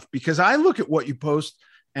stuff, because I look at what you post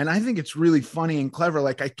and I think it's really funny and clever.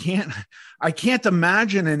 Like I can't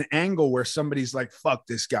imagine an angle where somebody's like, fuck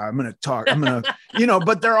this guy, I'm going to talk. I'm going to,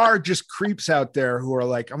 but there are just creeps out there who are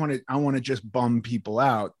like, I want to just bum people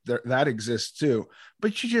out. That exists too,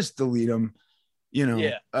 but you just delete them,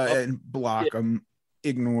 and block them,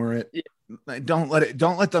 ignore it. Yeah. Don't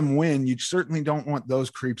let them win. You certainly don't want those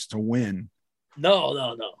creeps to win.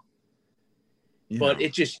 No. But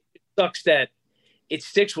it just sucks that it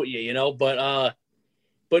sticks with you, but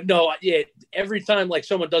But no, yeah, every time like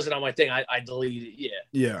someone does it on my thing, I delete it. Yeah.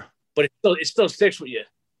 Yeah. But it still sticks with you.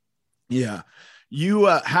 Yeah. You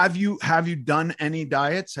have you done any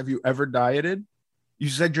diets? Have you ever dieted? You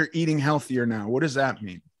said you're eating healthier now. What does that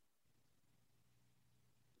mean?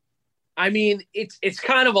 I mean, it's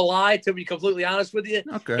kind of a lie, to be completely honest with you.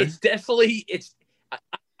 Okay. It's definitely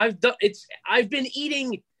I've been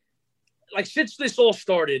eating, like, since this all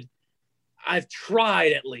started. I've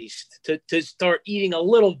tried at least to start eating a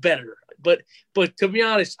little better, but to be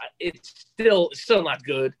honest, it's still not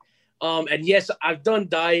good. And yes, I've done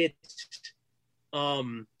diets.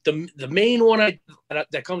 The main one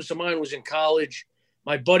that comes to mind was in college.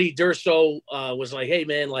 My buddy Durso was like, "Hey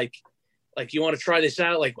man, like you want to try this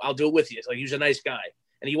out? Like, I'll do it with you." It's like, he was a nice guy,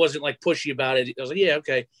 and he wasn't like pushy about it. I was like, "Yeah,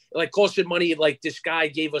 okay." It like costed money. Like, this guy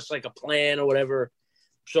gave us like a plan or whatever.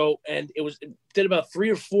 So, and it did about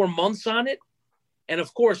 3 or 4 months on it. And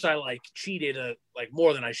of course I like cheated like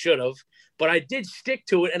more than I should have, but I did stick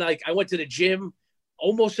to it. And like, I went to the gym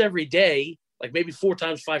almost every day, like maybe 4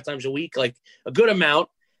 times, 5 times a week, like a good amount.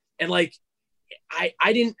 And like, I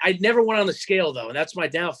never went on the scale though. And that's my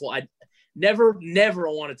downfall. I never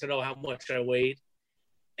wanted to know how much I weighed.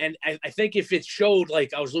 And I think if it showed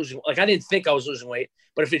like I was losing, like I didn't think I was losing weight,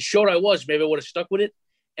 but if it showed I was, maybe I would have stuck with it.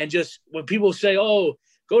 And just when people say, "Oh,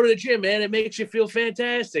 go to the gym, man, it makes you feel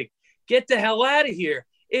fantastic," get the hell out of here.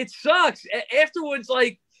 It sucks. Afterwards,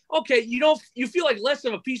 like, okay, you feel like less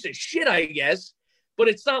of a piece of shit, I guess, but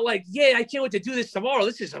it's not like, yeah, I can't wait to do this tomorrow.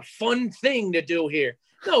 This is a fun thing to do here.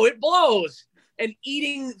 No, it blows. And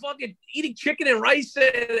eating chicken and rice,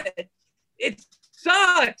 it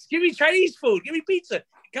sucks. Give me Chinese food. Give me pizza.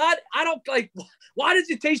 God, I don't like, why does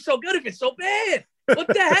it taste so good if it's so bad? What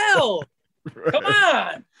the hell? Right. Come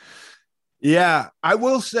on. Yeah, I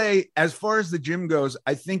will say, as far as the gym goes,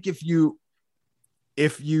 I think if you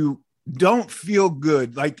don't feel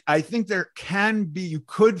good, like, I think you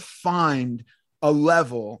could find a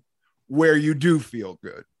level where you do feel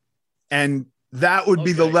good. And that would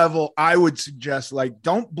be the level I would suggest. Like,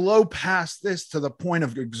 don't blow past this to the point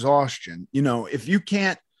of exhaustion. You know, if you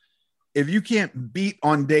can't beat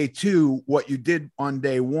on day 2 what you did on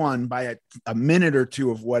day 1 by a minute or 2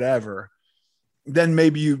 of whatever, then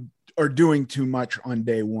maybe you are doing too much on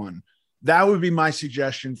day 1. That would be my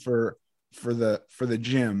suggestion for the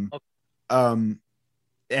gym. Okay.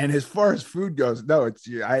 And as far as food goes, no,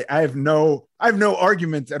 I have no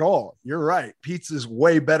arguments at all. You're right. Pizza's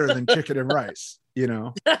way better than chicken and rice, you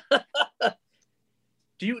know?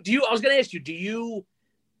 Do you, I was going to ask you, do you,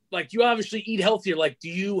 like, you obviously eat healthier. Like, do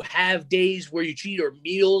you have days where you cheat, or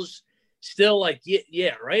meals still, like,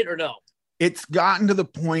 yeah, right? Or no? It's gotten to the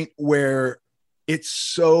point where it's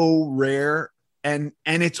so rare. And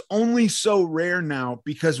it's only so rare now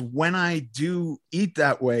because when I do eat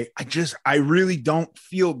that way, I really don't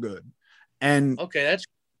feel good. And okay,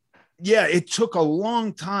 yeah, it took a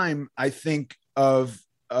long time, I think, of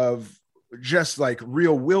just like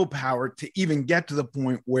real willpower to even get to the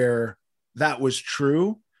point where that was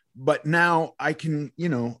true. But now I can, you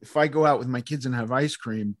know, if I go out with my kids and have ice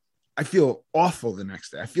cream, I feel awful the next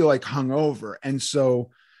day. I feel like hungover. And so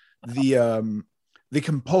the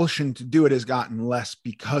compulsion to do it has gotten less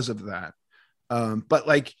because of that. But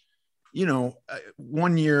like, you know,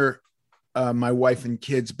 one year, my wife and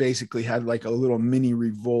kids basically had like a little mini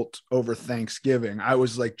revolt over Thanksgiving. I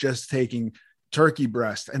was like just taking turkey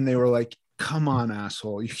breast, and they were like, "Come on,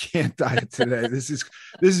 asshole, you can't diet today. This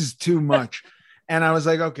is too much." And I was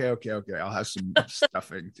like, okay, I'll have some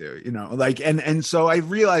stuffing too, you know, like, and so I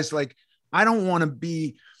realized, like, I don't want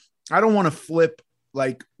to flip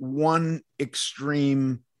like one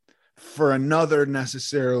extreme for another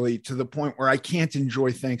necessarily, to the point where I can't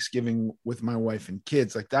enjoy Thanksgiving with my wife and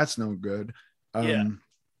kids. Like, that's no good.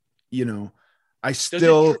 You know, I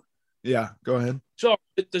still, yeah, go ahead. So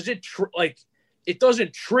does it like, it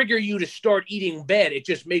doesn't trigger you to start eating bad. It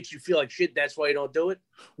just makes you feel like shit. That's why you don't do it.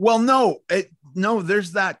 Well, no,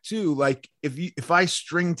 there's that too. Like, if I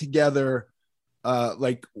string together,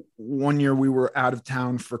 like one year we were out of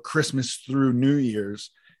town for Christmas through New Year's,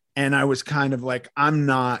 and I was kind of like, I'm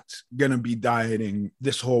not going to be dieting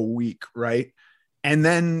this whole week. Right. And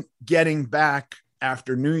then getting back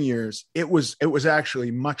after New Year's, it was actually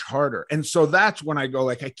much harder. And so that's when I go,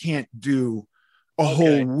 like, I can't do a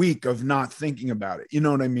whole week of not thinking about it. You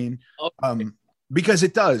know what I mean? Okay. Because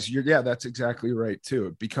it does. That's exactly right too.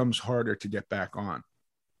 It becomes harder to get back on.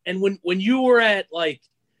 And when you were at like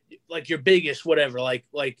your biggest, whatever, like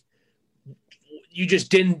you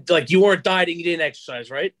just didn't, like, you weren't dieting, you didn't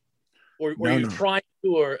exercise, right? Or were you trying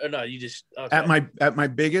to, or no, you just, okay. At my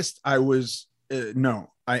biggest, I was,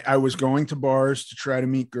 no, I was going to bars to try to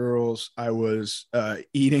meet girls. I was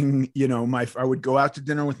eating, I would go out to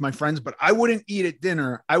dinner with my friends, but I wouldn't eat at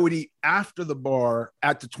dinner. I would eat after the bar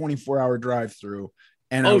at the 24-hour drive-through.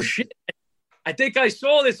 And shit. I think I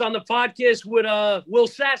saw this on the podcast with Will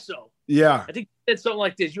Sasso. Yeah. I think you said something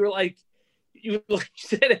like this. You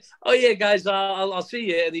said, "Oh yeah, guys, I'll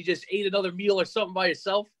see you," and he just ate another meal or something by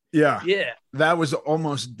yourself. Yeah, yeah, that was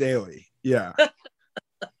almost daily. Yeah,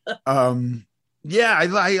 yeah.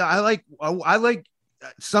 I like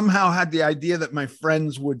somehow had the idea that my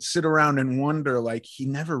friends would sit around and wonder, like, he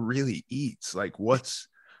never really eats. Like,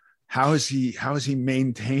 how is he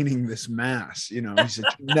maintaining this mass? He's a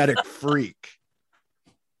genetic freak.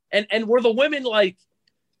 And were the women like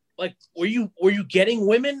were you getting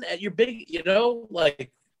women at your big, I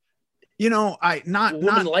not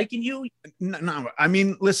liking you? No, I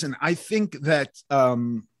mean, listen, I think that I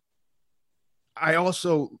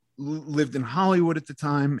also lived in Hollywood at the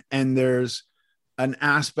time, and there's an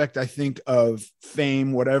aspect, I think, of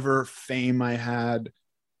fame, whatever fame I had,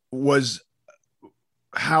 was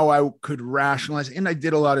how I could rationalize. And I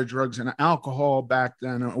did a lot of drugs and alcohol back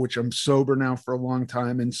then, which I'm sober now for a long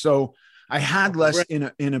time. And so I had less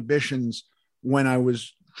inhibitions when I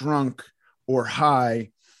was drunk or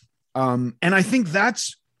high. And I think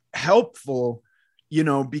that's helpful,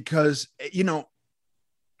 because,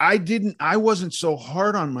 I wasn't so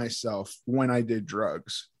hard on myself when I did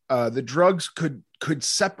drugs. The drugs could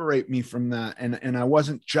separate me from that. And I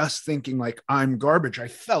wasn't just thinking like I'm garbage. I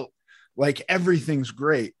felt like everything's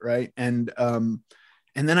great. Right. And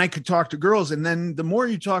then I could talk to girls. And then the more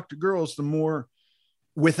you talk to girls, the more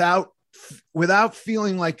without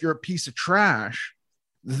feeling like you're a piece of trash,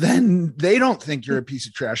 then they don't think you're a piece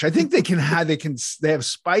of trash. I think they have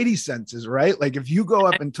spidey senses, right? Like if you go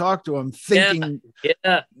up and talk to them thinking,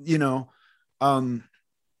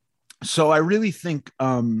 so I really think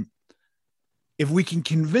if we can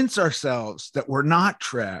convince ourselves that we're not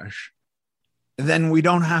trash, then we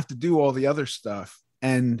don't have to do all the other stuff.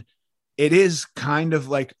 And it is kind of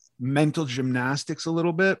like mental gymnastics a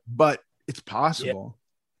little bit, but it's possible.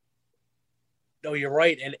 Yeah. No, you're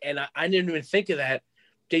right. And I didn't even think of that.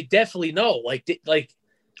 They definitely know. Like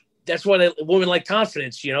that's why a woman like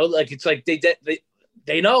confidence, like it's like they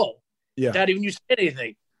know. Yeah. Without even you say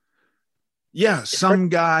anything. Yeah. Some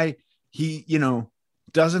guy, he,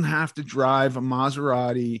 doesn't have to drive a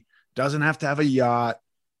Maserati, doesn't have to have a yacht.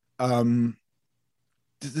 The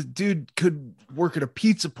dude could work at a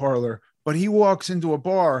pizza parlor, but he walks into a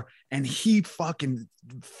bar and he fucking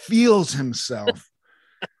feels himself.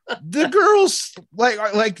 The girls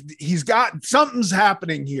like he's got something's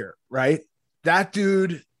happening here, right? That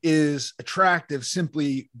dude is attractive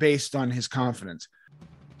simply based on his confidence.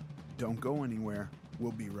 Don't go anywhere.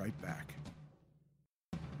 We'll be right back.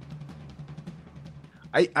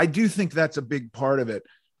 I do think that's a big part of it.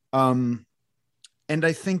 And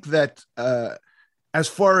I think that as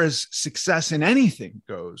far as success in anything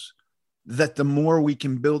goes, that the more we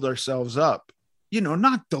can build ourselves up,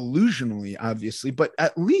 not delusionally, obviously, but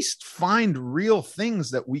at least find real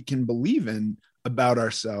things that we can believe in about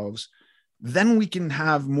ourselves, then we can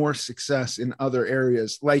have more success in other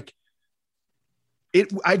areas. Like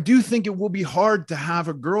I do think it will be hard to have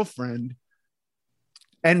a girlfriend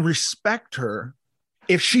and respect her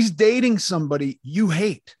if she's dating somebody you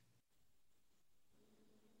hate.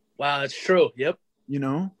 Wow, that's true. Yep.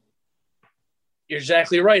 You're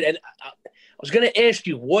exactly right. And I was going to ask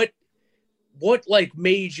you what like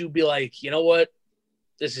made you be like, you know what,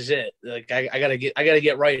 this is it. Like I gotta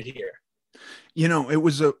get right here. It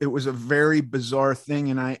was a very bizarre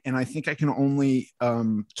thing. And I think I can only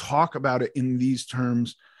talk about it in these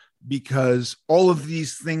terms because all of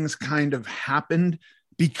these things kind of happened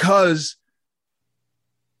because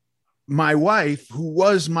my wife, who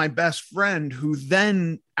was my best friend, who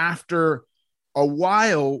then after a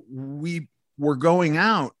while we were going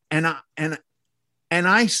out and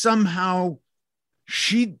I somehow,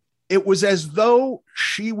 it was as though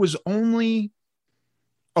she was only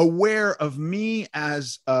aware of me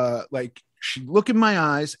as like she'd look in my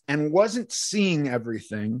eyes and wasn't seeing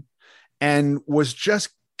everything and was just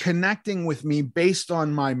connecting with me based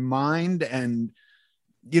on my mind and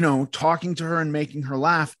talking to her and making her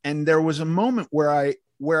laugh. And there was a moment where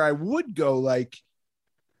I would go like,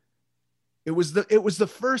 it was the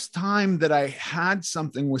first time that I had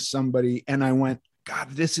something with somebody and I went,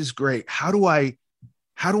 God, this is great. How do I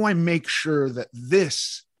make sure that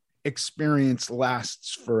this experience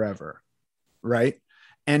lasts forever? Right.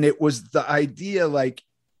 And it was the idea, like,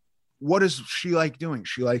 what does she like doing?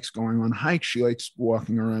 She likes going on hikes. She likes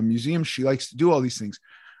walking around museums. She likes to do all these things.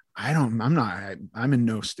 I'm in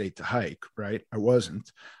no state to hike, right? I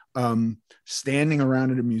wasn't. Standing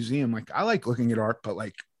around at a museum, like I like looking at art, but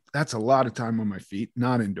like that's a lot of time on my feet,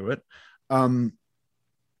 not into it.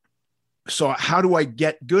 So how do I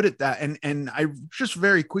get good at that? And I just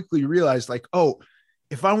very quickly realized, like, oh,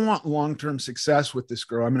 if I want long-term success with this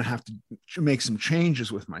girl, I'm going to have to make some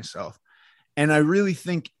changes with myself. And I really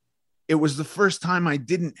think it was the first time I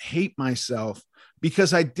didn't hate myself,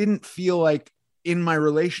 because I didn't feel like in my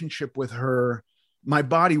relationship with her, my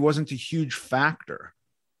body wasn't a huge factor,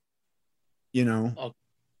 you know? Oh.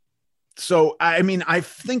 So, I mean, I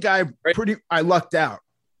think I lucked out,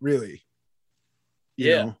 really, you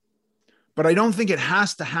know, but I don't think it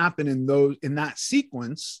has to happen in that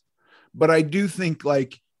sequence. But I do think,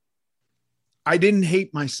 like, I didn't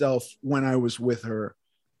hate myself when I was with her.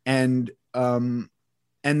 And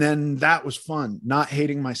then that was fun. Not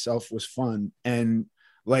hating myself was fun. And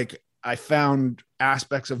like, I found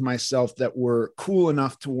aspects of myself that were cool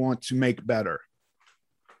enough to want to make better.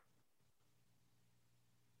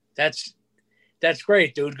 That's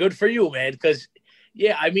great, dude. Good for you, man. Because,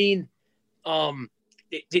 yeah, I mean,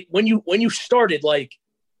 when you started, like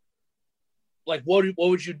what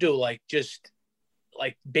would you do? Like, just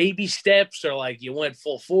like baby steps, or like you went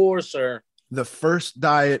full force? Or the first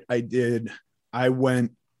diet I did, I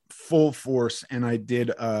went full force, and I did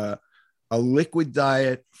a liquid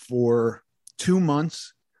diet for 2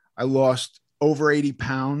 months. I lost over 80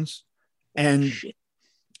 pounds. And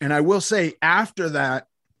I will say, after that,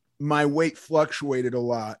 my weight fluctuated a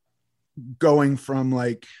lot going from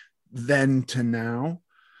like then to now.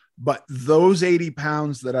 But those 80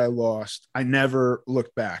 pounds that I lost, I never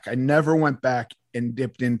looked back. I never went back and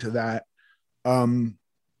dipped into that. And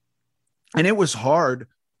it was hard.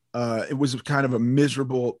 It was kind of a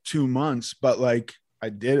miserable 2 months, but like I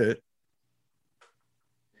did it.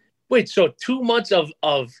 Wait, so 2 months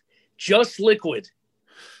of just liquid?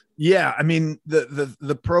 Yeah. I mean,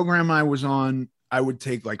 the program I was on, I would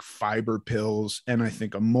take like fiber pills and I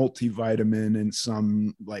think a multivitamin and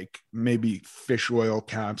some like maybe fish oil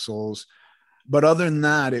capsules. But other than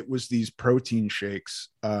that, it was these protein shakes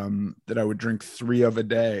that I would drink 3 of a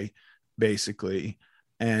day, basically.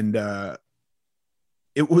 And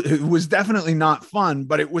it was definitely not fun,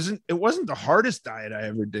 but it wasn't the hardest diet I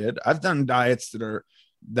ever did. I've done diets that are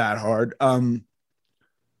that hard.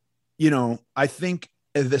 You know, I think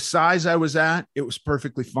the size I was at, it was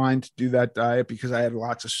perfectly fine to do that diet because I had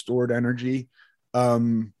lots of stored energy.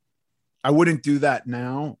 I wouldn't do that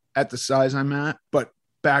now at the size I'm at, but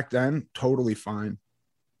back then, totally fine.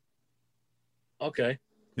 Okay.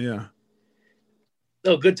 Yeah.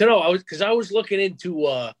 No, good to know. I was looking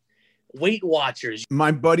into Weight Watchers.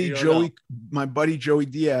 My buddy Joey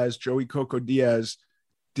Diaz, Joey Coco Diaz,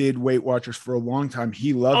 did Weight Watchers for a long time.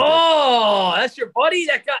 He loved it. Oh, that's your buddy?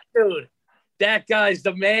 Dude. That guy's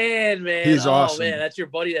the man. He's awesome. Man, that's your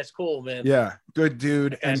buddy. That's cool, man. Yeah, good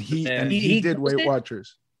dude. And he did Weight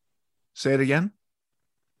Watchers. Say it again.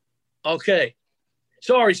 Okay.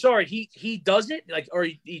 Sorry. He does it, like, or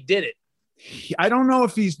he did it. I don't know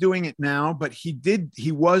if he's doing it now, but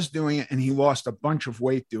he was doing it, and he lost a bunch of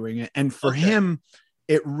weight doing it. And for him,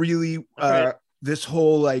 it really this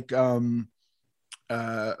whole like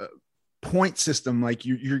point system, like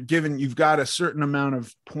you've got a certain amount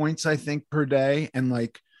of points, I think, per day, and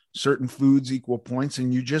like certain foods equal points,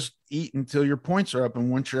 and you just eat until your points are up,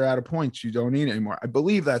 and once you're out of points, you don't eat anymore. I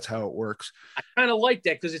believe that's how it works. I kind of like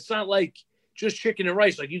that, because it's not like just chicken and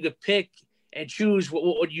rice. Like, you could pick and choose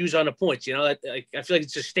what you use on the points, you know. I feel like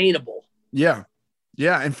it's sustainable. Yeah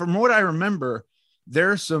And from what I remember,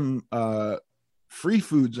 there's some free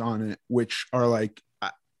foods on it, which are like,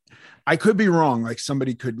 I could be wrong. Like,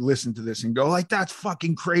 somebody could listen to this and go like, that's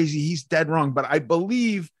fucking crazy, he's dead wrong. But I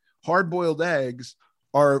believe hard-boiled eggs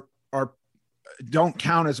don't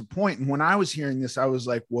count as a point. And when I was hearing this, I was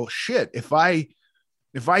like, well, shit, if I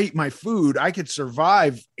eat my food, I could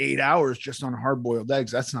survive 8 hours just on hard-boiled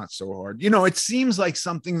eggs. That's not so hard. You know, it seems like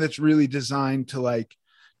something that's really designed to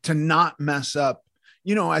not mess up,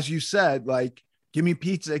 you know, as you said, like, give me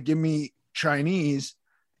pizza, give me Chinese.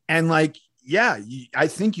 And like, yeah, I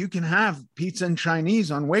think you can have pizza and Chinese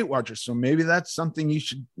on Weight Watchers. So maybe that's something you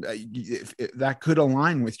should, that could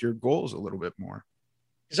align with your goals a little bit more.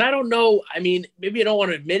 Because I don't know. I mean, maybe I don't want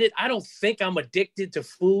to admit it. I don't think I'm addicted to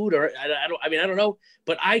food, or I don't know,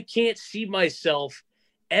 but I can't see myself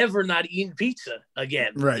ever not eating pizza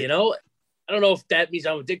again. Right. You know, I don't know if that means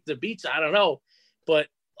I'm addicted to pizza. I don't know, but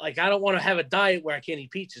like, I don't want to have a diet where I can't eat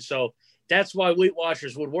pizza. So that's why Weight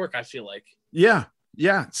Watchers would work, I feel like. Yeah.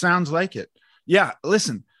 Sounds like it. Yeah.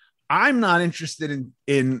 Listen, I'm not interested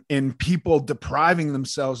in people depriving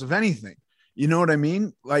themselves of anything. You know what I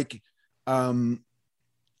mean? Like,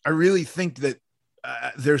 I really think that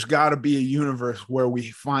there's got to be a universe where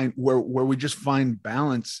we find where we just find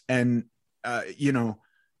balance. And you know,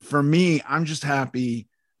 for me, I'm just happy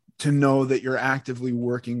to know that you're actively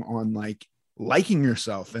working on like liking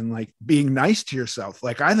yourself and like being nice to yourself.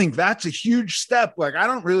 Like, I think that's a huge step. Like, I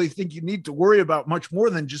don't really think you need to worry about much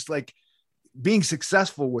more than just like being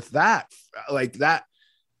successful with that. Like that,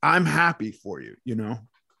 I'm happy for you, you know?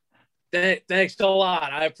 Thanks a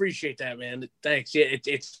lot. I appreciate that, man. Thanks. Yeah,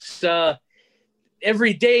 it's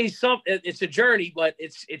every day it's a journey, but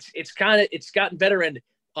it's gotten better. And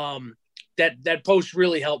that post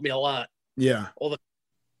really helped me a lot. Yeah. All the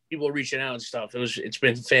people reaching out and stuff. It's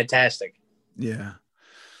been fantastic. Yeah.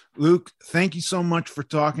 Luke, thank you so much for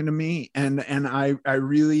talking to me. And I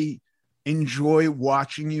really enjoy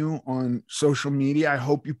watching you on social media. I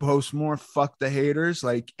hope you post more. Fuck the haters.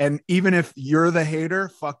 Like, and even if you're the hater,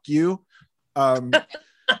 fuck you.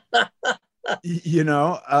 You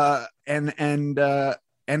know, and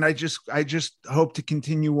I just hope to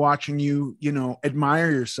continue watching you, you know,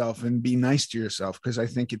 admire yourself and be nice to yourself, because I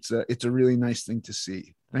think it's a really nice thing to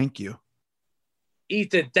see. Thank you.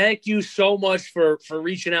 Ethan, thank you so much for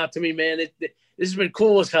reaching out to me, man. This has been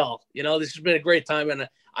cool as hell. You know, this has been a great time, and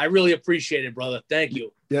I really appreciate it, brother. Thank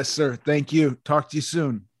you. Yes, sir. Thank you. Talk to you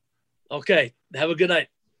soon. Okay. Have a good night.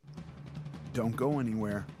 Don't go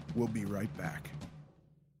anywhere. We'll be right back.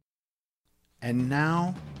 And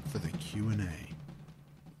now for the Q&A.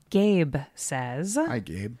 Gabe says, Hi,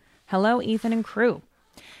 Gabe. Hello, Ethan and crew.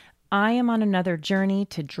 I am on another journey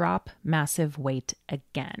to drop massive weight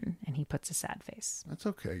again. And he puts a sad face. That's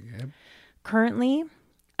okay, Gabe. Currently,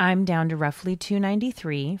 I'm down to roughly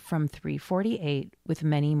 293 from 348 with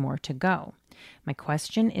many more to go. My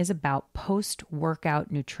question is about post-workout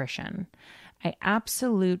nutrition. The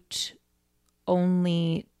absolute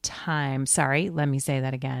only time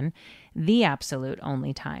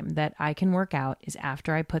that I can work out is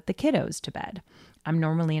after I put the kiddos to bed. I'm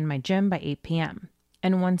normally in my gym by 8 p.m.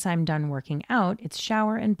 And once I'm done working out, it's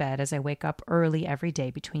shower and bed as I wake up early every day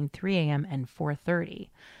between 3 a.m. and 4:30.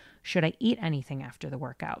 Should I eat anything after the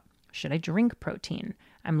workout? Should I drink protein?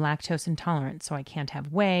 I'm lactose intolerant, so I can't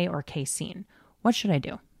have whey or casein. What should I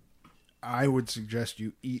do? I would suggest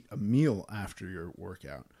you eat a meal after your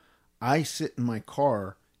workout. I sit in my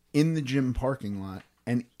car in the gym parking lot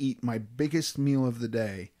and eat my biggest meal of the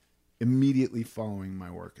day immediately following my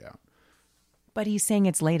workout. But he's saying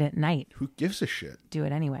it's late at night. Who gives a shit? Do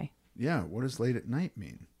it anyway. Yeah, what does late at night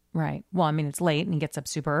mean? Right. Well, I mean, it's late and he gets up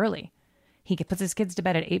super early. He puts his kids to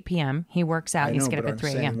bed at 8 p.m. He works out. He's get up at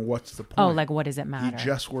 3 a.m. What's the point? Oh, like what does it matter? He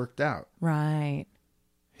just worked out. Right.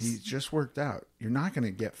 He just worked out. You're not going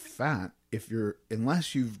to get fat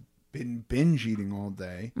unless you've been binge eating all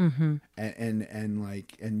day, mm-hmm.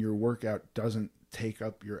 and your workout doesn't take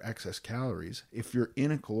up your excess calories. If you're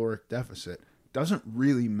in a caloric deficit, doesn't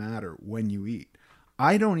really matter when you eat.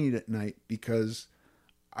 I don't eat at night because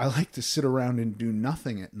I like to sit around and do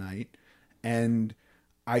nothing at night. And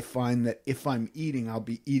I find that if I'm eating, I'll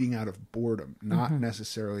be eating out of boredom, not mm-hmm.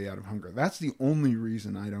 necessarily out of hunger. That's the only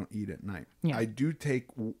reason I don't eat at night. Yeah. I do take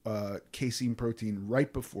casein protein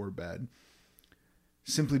right before bed,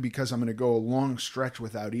 simply because I'm going to go a long stretch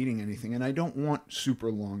without eating anything. And I don't want super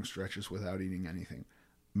long stretches without eating anything.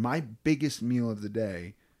 My biggest meal of the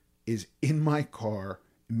day is in my car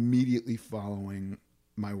immediately following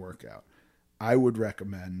my workout. I would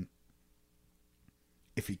recommend,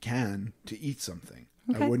 if you can, to eat something.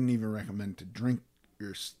 Okay. I wouldn't even recommend to drink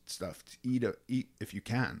your stuff. To eat if you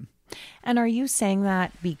can. And are you saying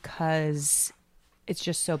that because it's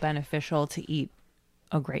just so beneficial to eat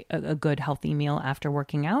a good healthy meal after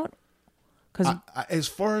working out? Because as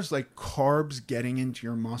far as like carbs getting into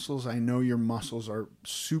your muscles, I know your muscles are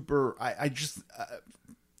super. I just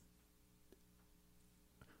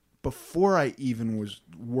before I even was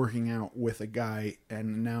working out with a guy,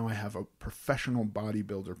 and now I have a professional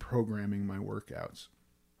bodybuilder programming my workouts.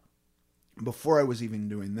 Before I was even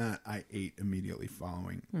doing that, I ate immediately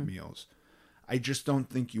following meals. I just don't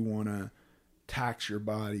think you want to tax your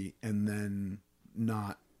body and then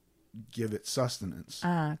not give it sustenance.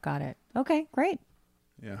 Got it. Okay, great.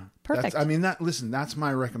 Yeah. Perfect. That's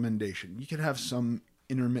my recommendation. You could have some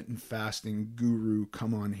intermittent fasting guru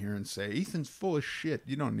come on here and say, Ethan's full of shit.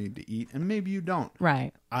 You don't need to eat. And maybe you don't.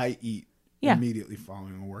 Right. I eat immediately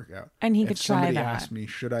following a workout. And he could try that. If somebody asked me,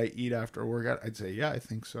 should I eat after a workout? I'd say, yeah, I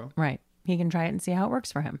think so. Right. He can try it and see how it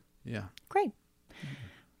works for him. Yeah. Great.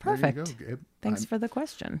 Perfect. There you go, Gabe. Thanks for the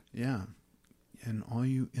question. Yeah. And all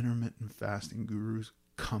you intermittent fasting gurus,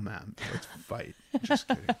 come at me. Let's fight. Just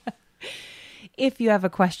kidding. If you have a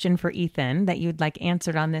question for Ethan that you'd like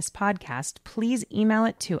answered on this podcast, please email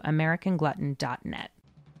it to americanglutton.net.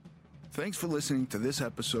 Thanks for listening to this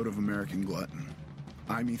episode of American Glutton.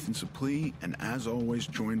 I'm Ethan Suplee, and as always,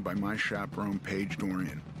 joined by my chaperone, Paige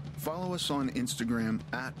Dorian. Follow us on Instagram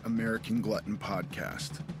at American Glutton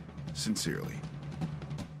Podcast. Sincerely.